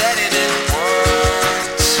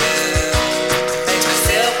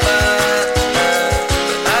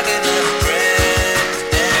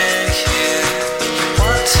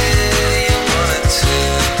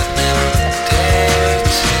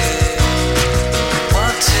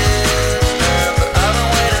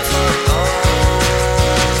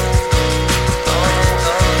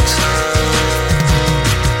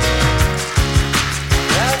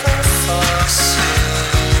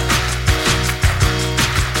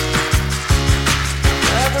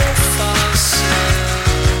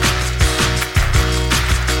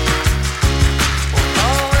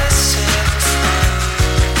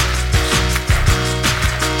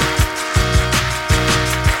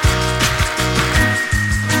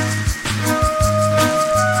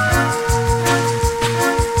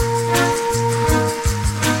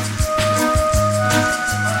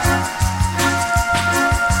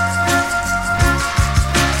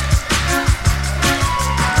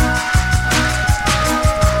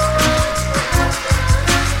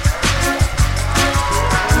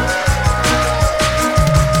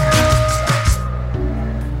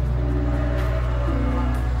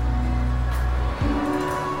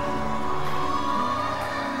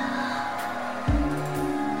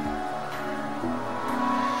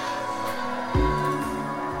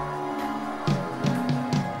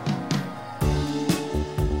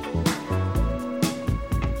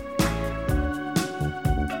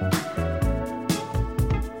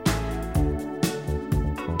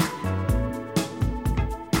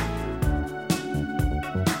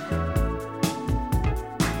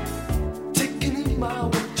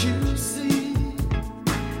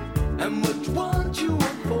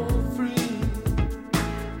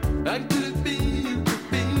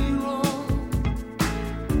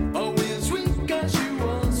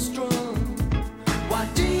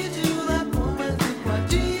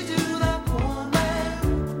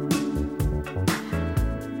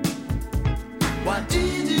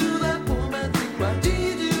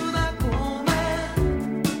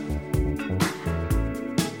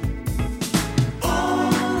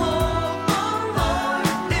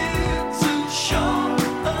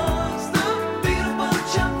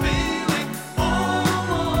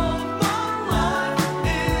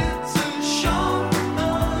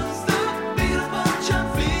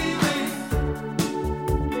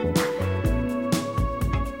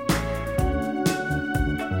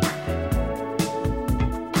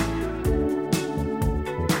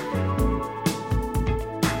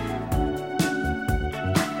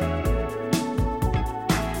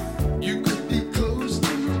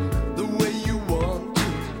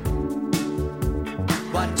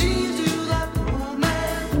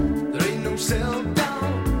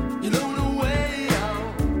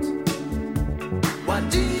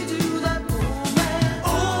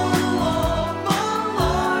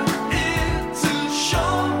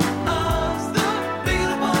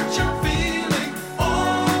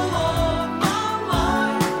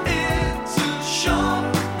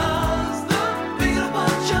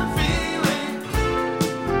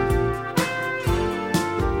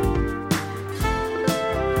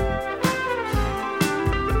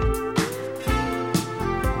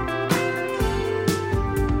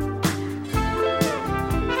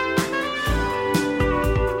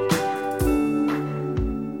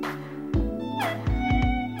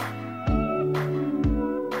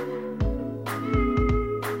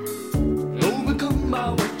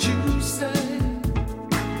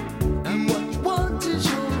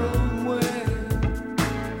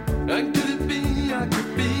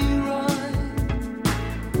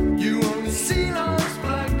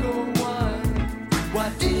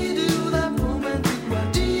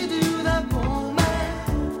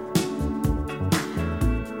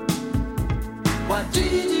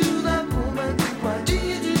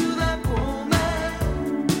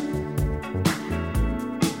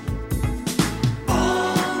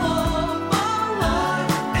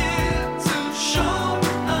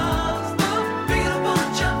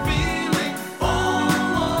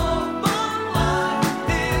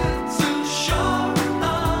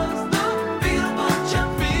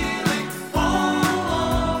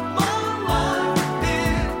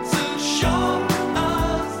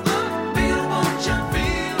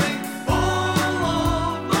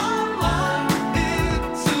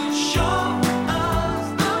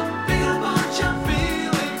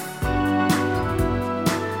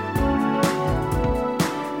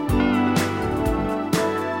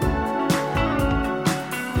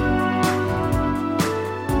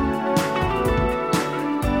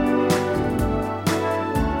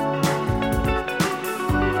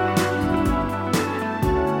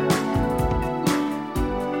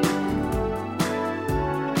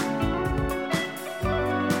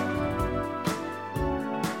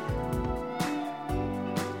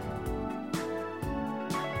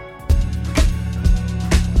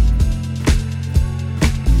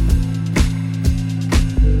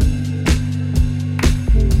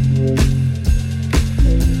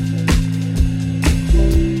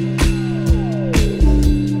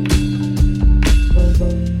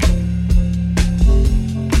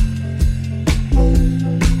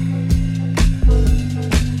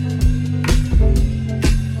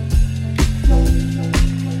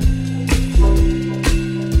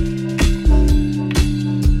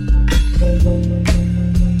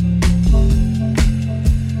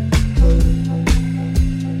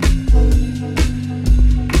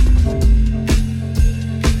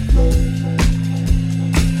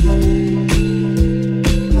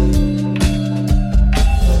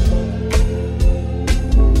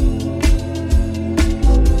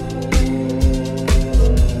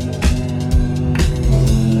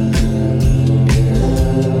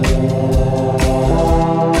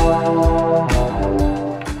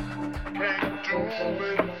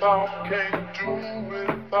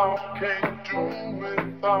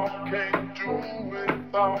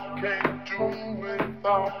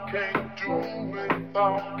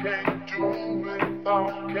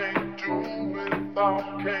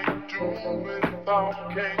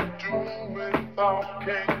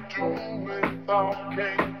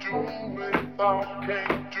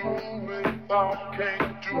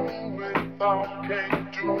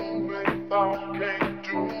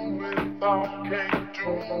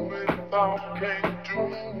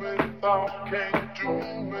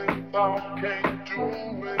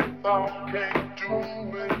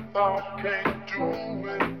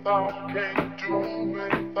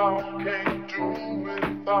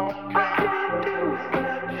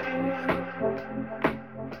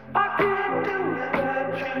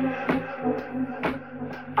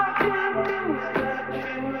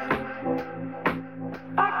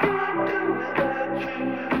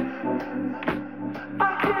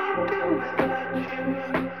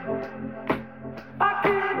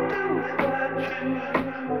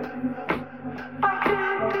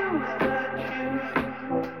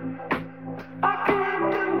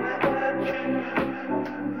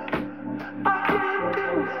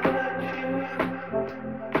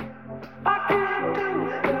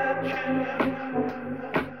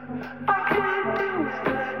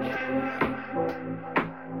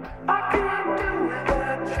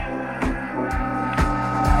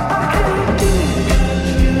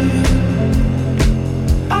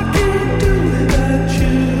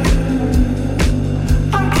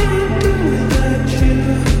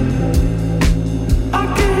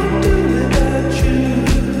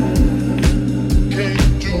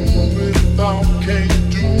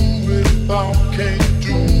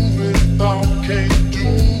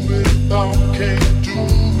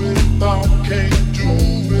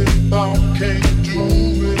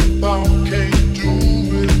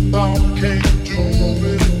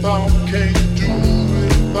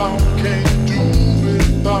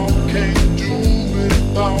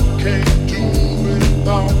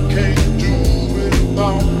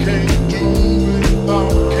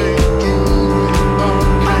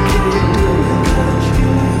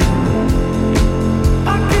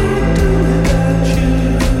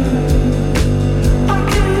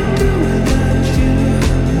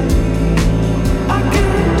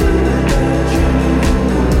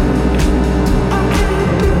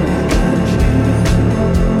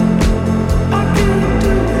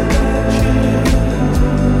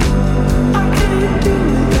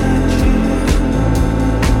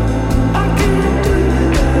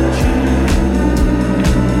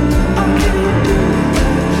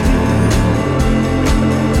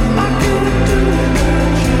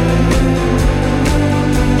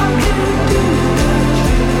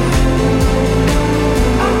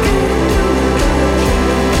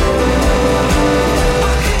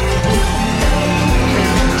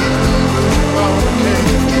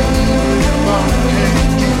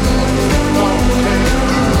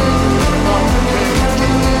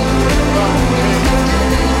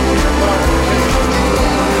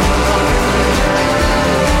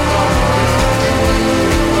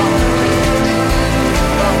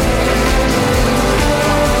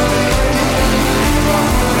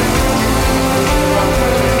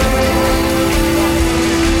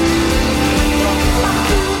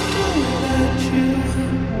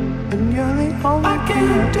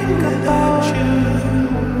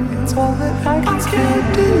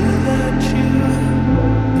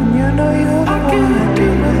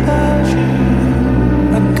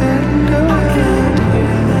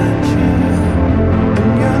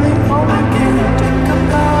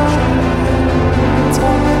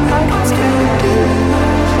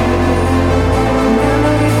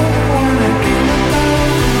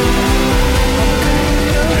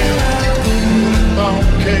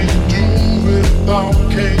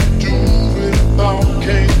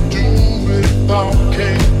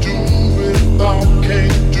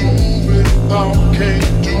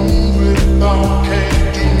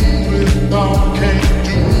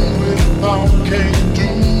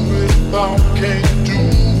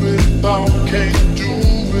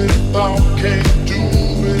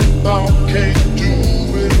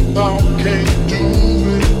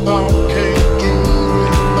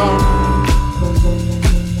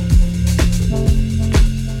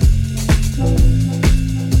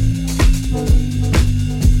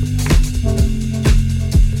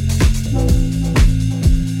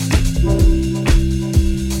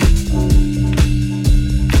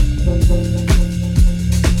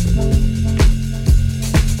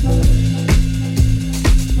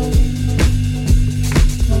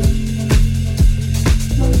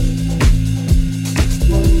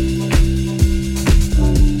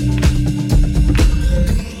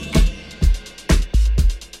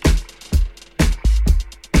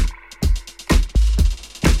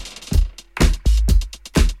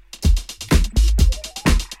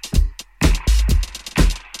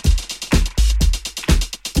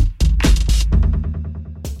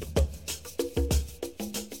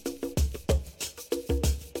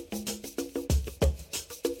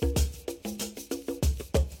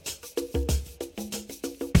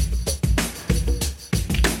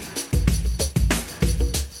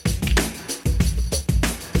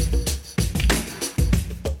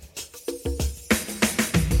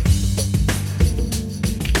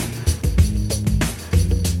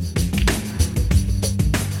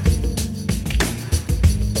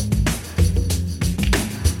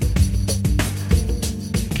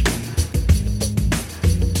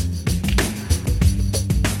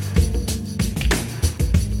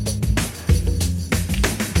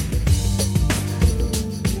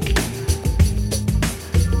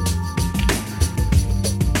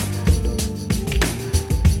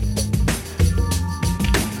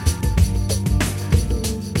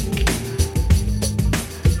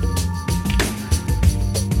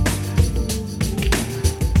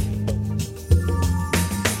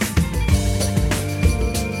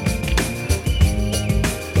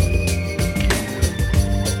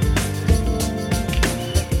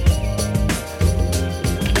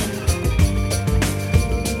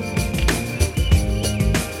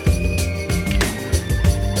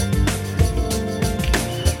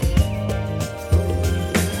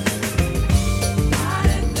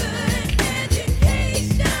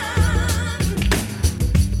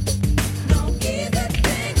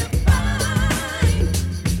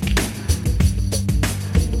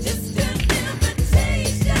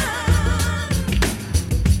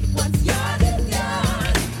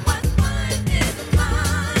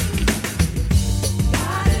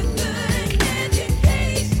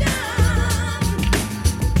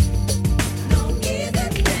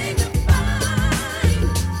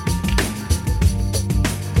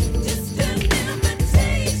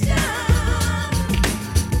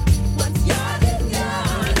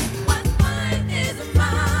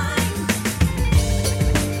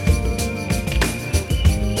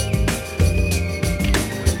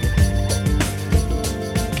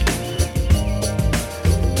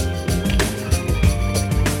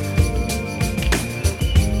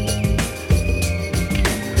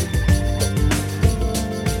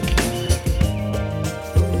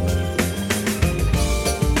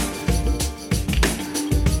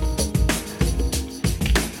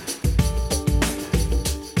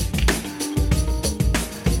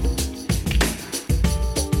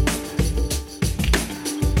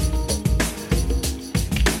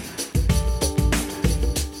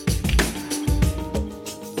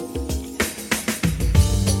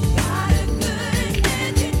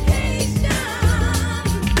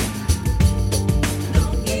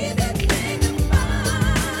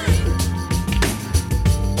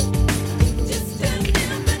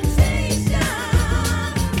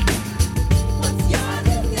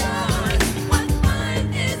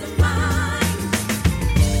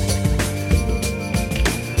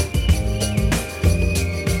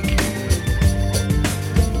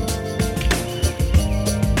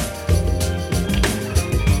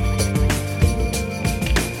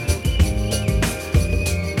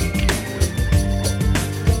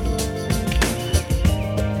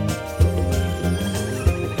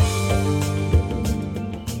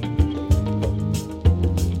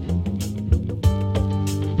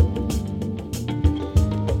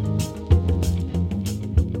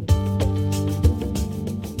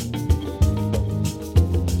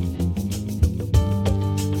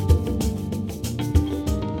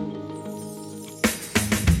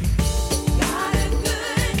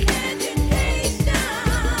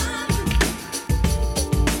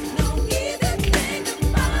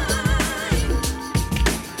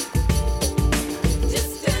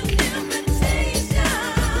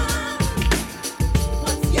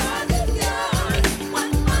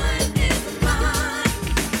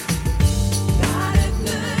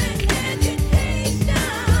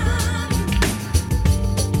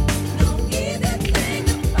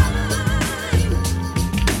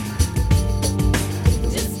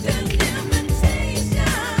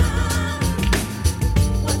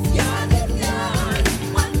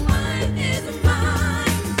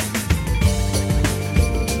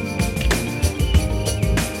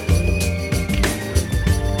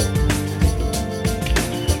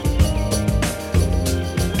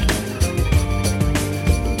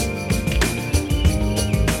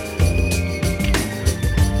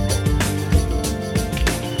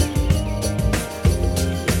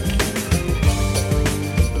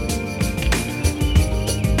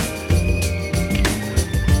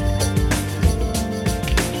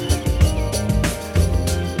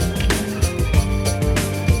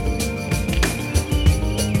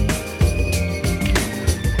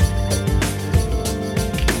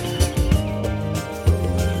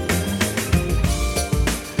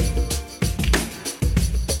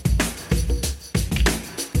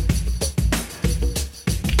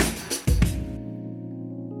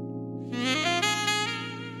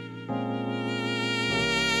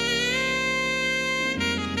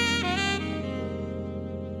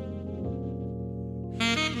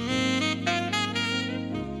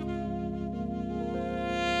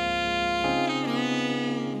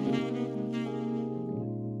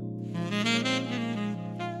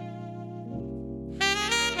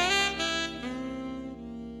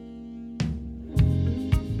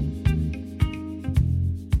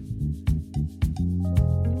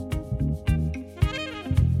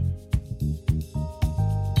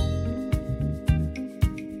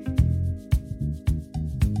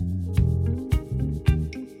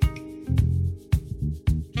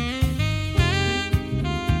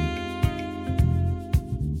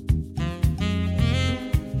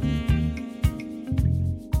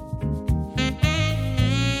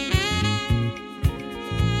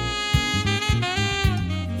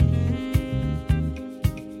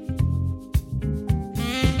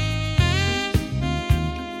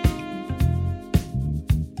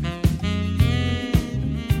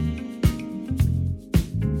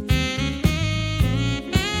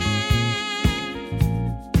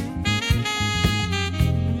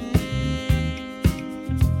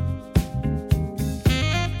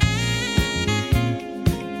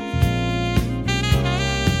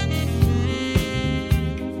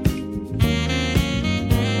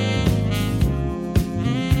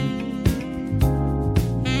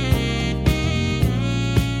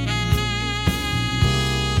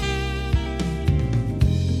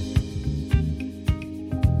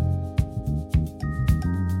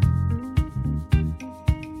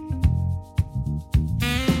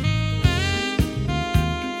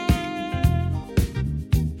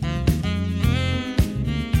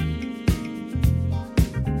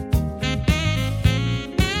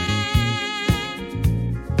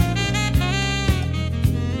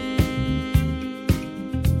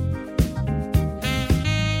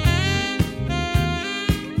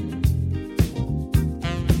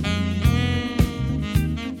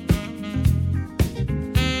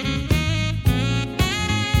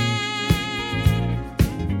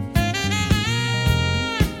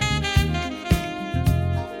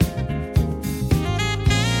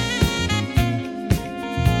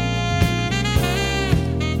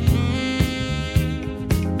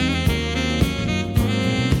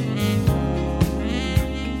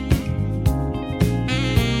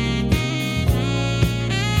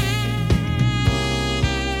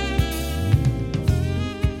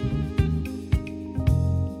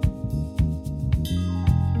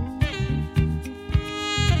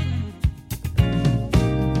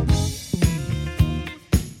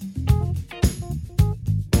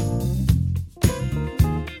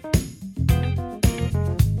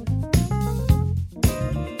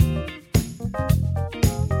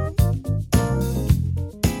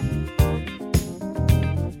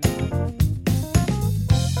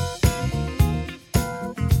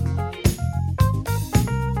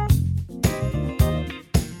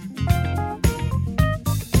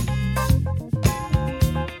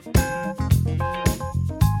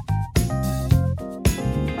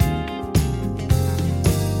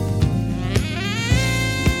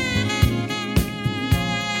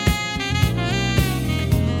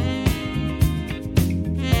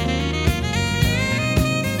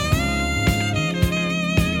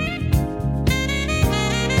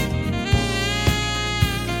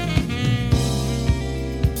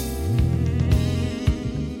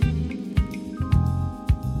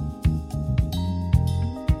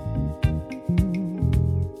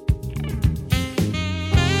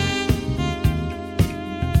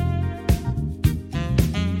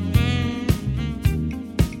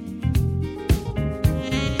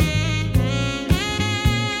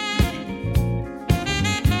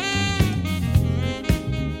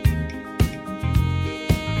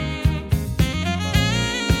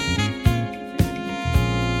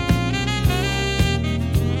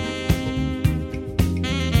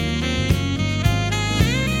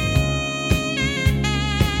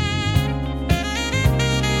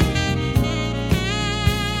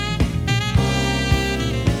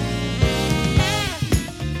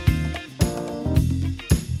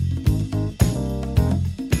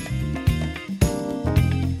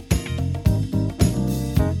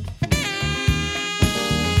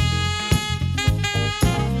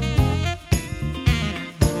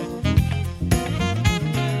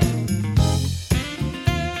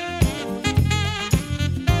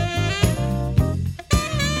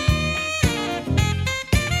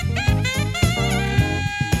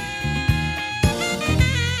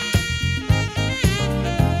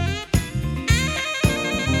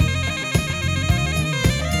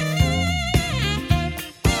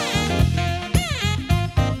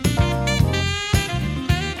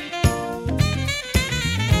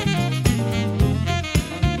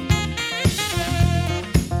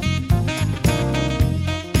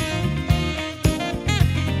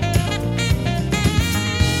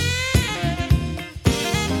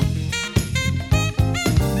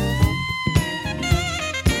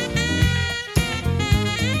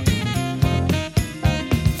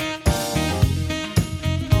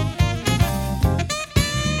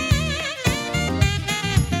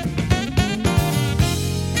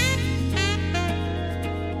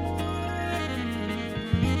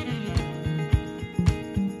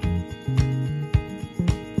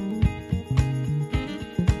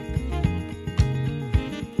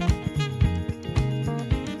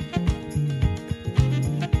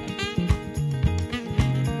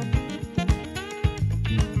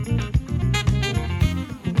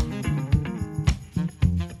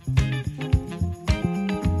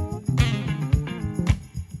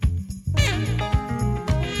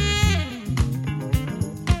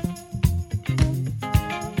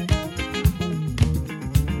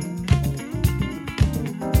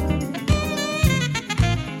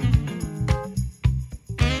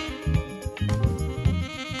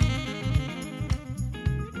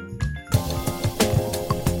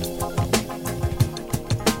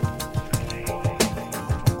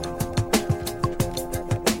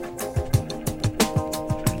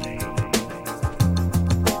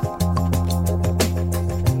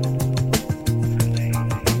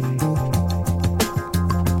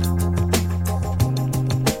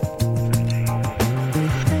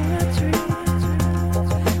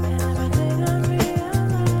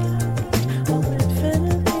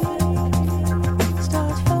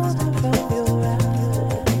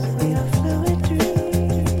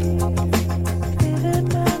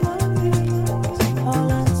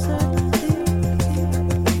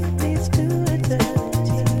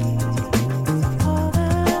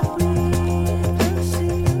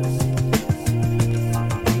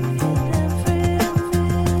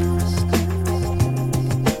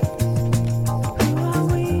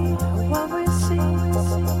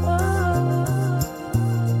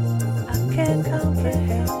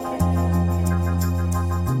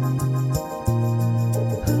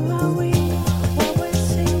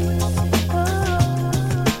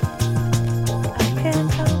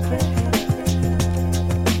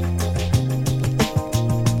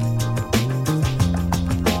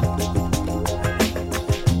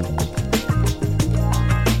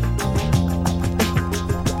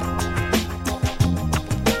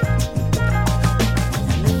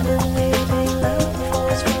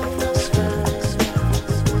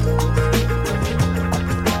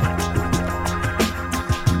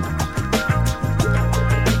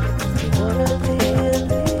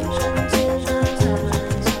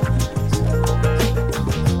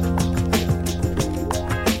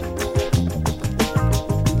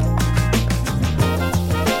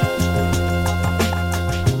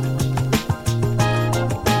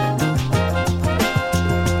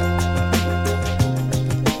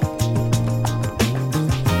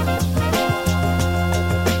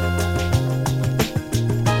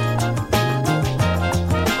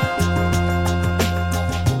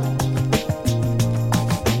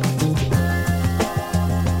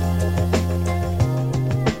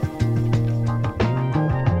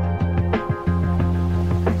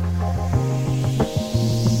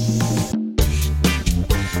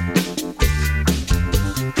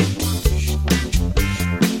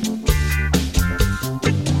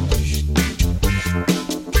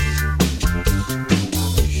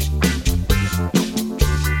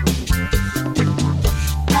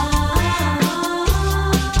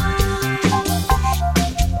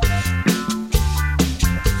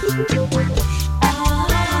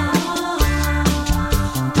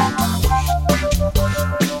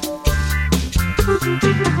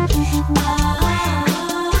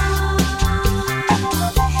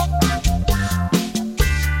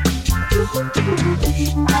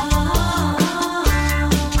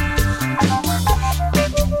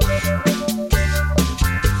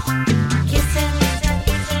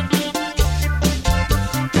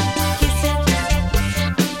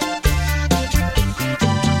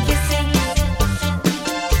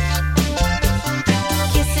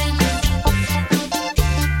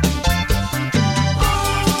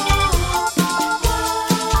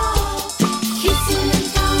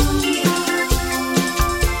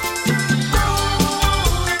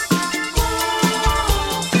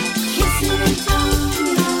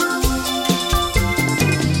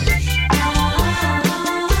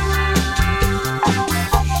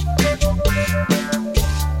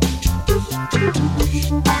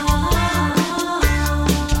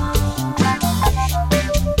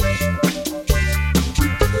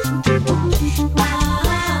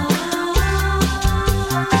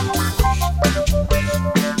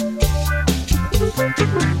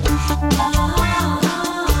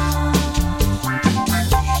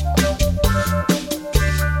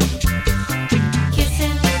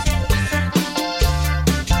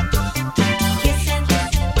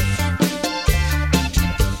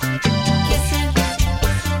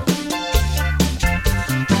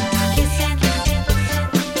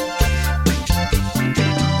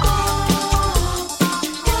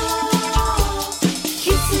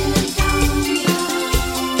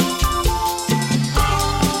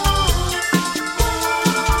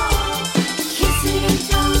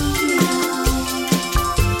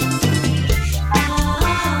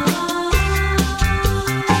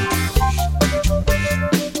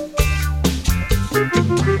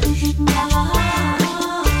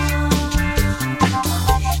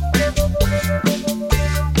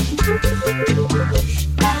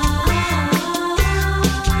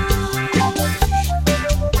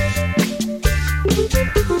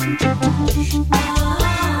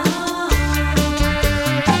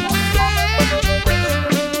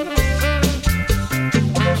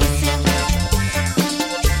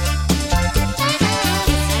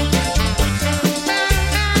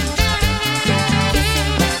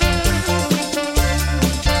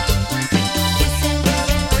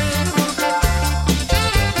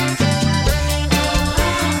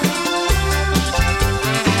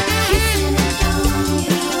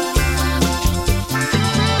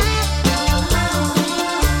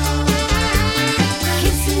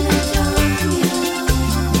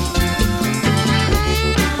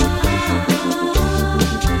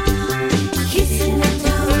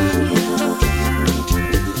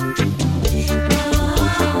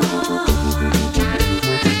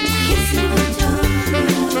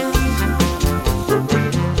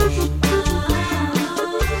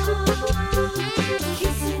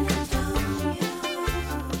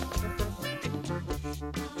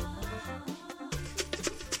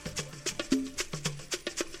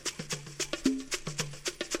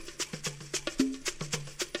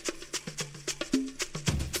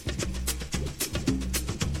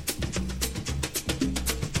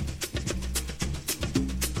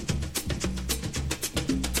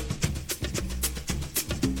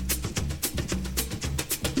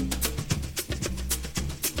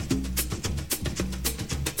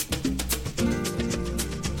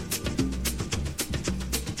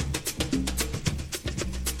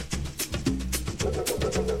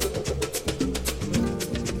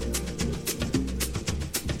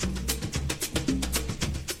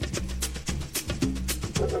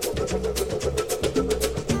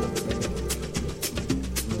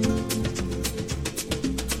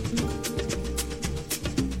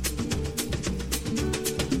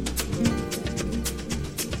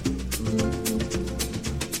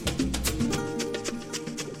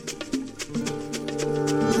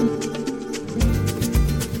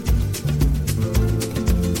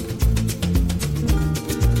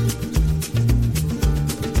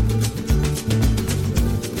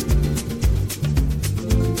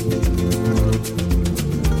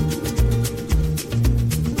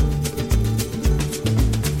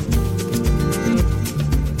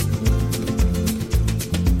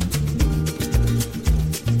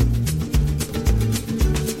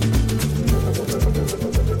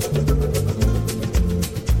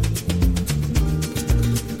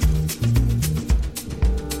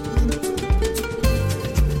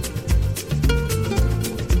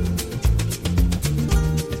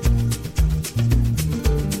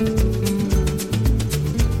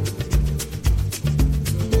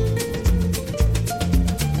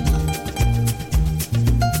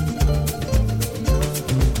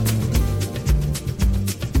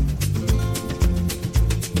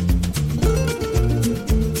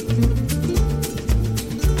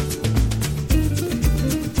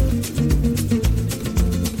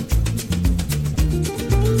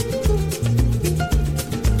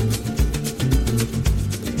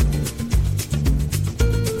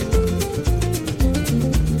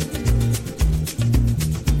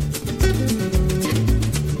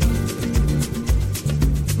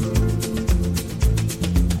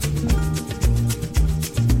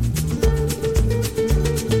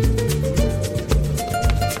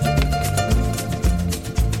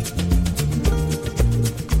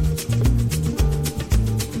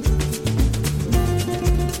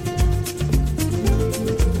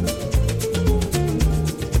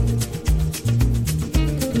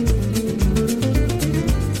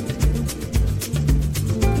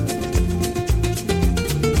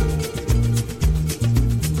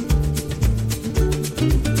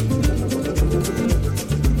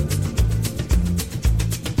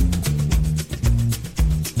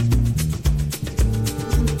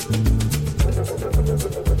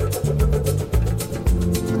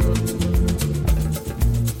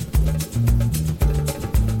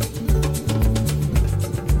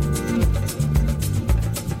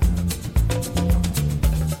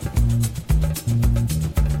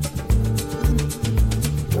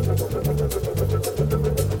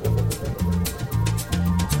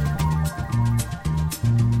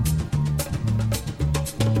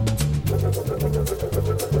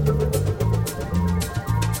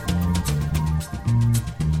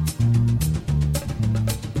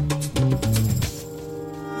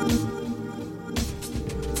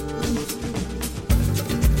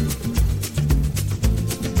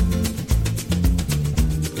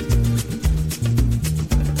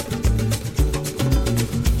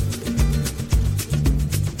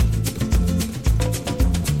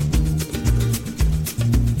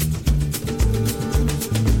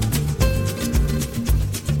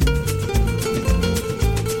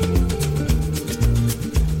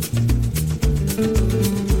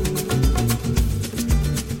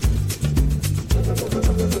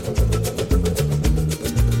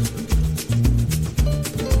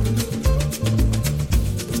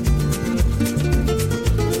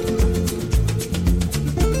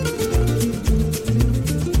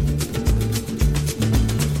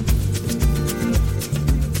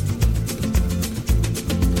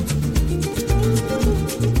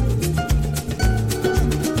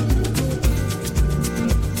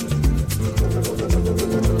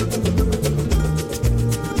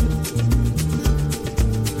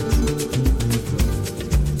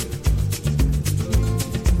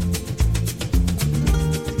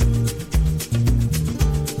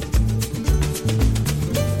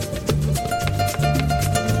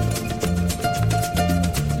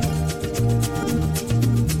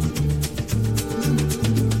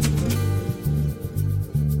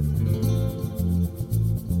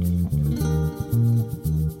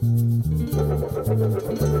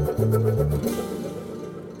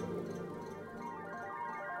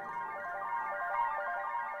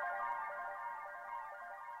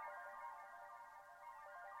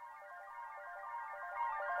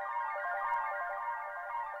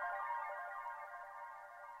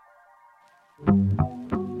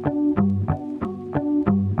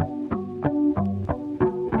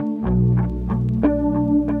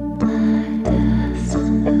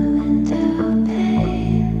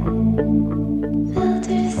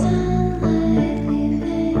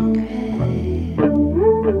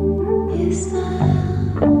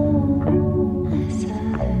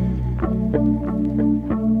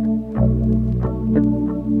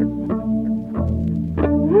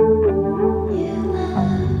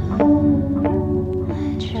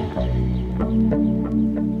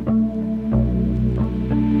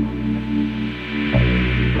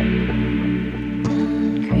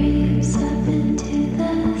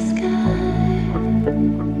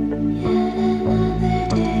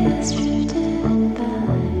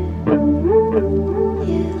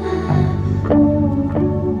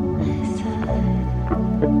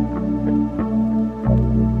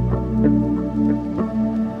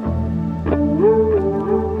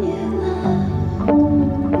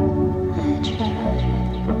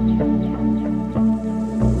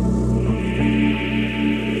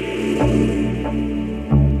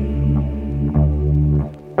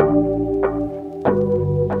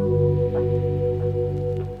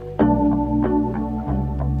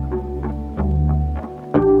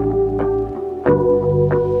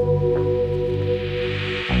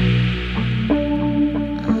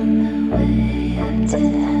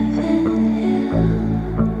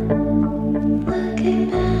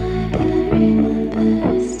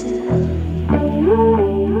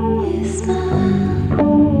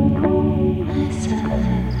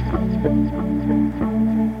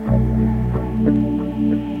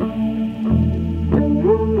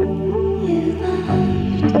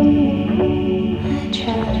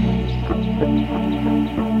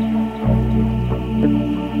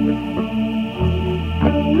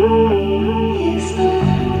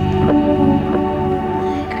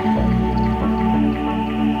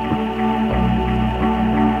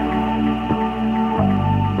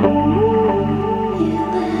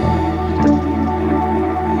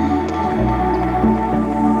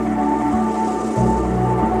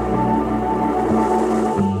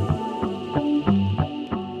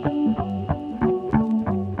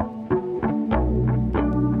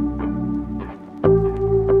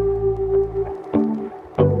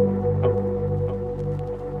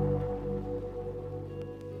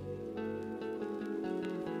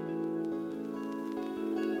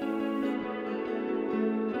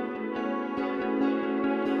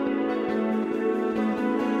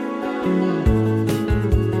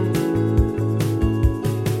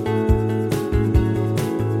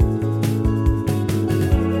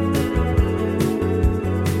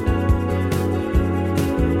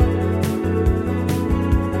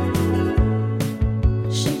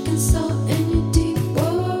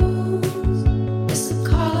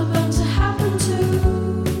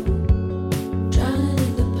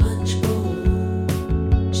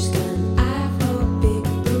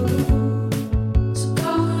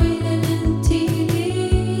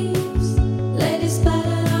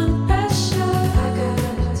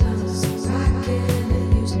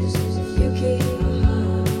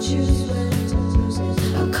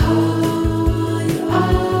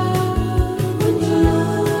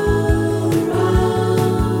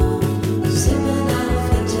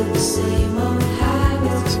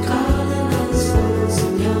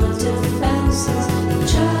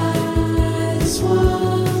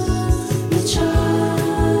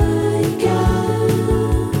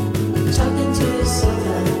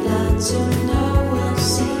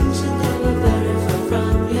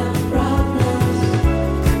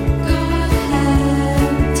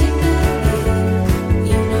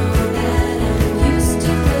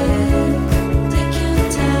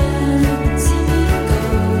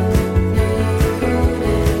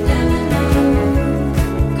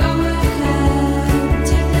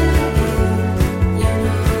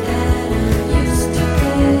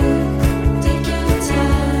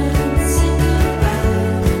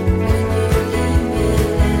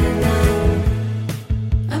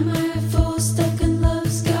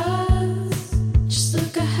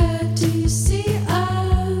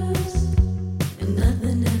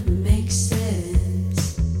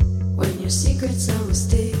Secrets always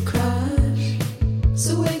stay crushed.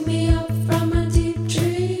 So wake me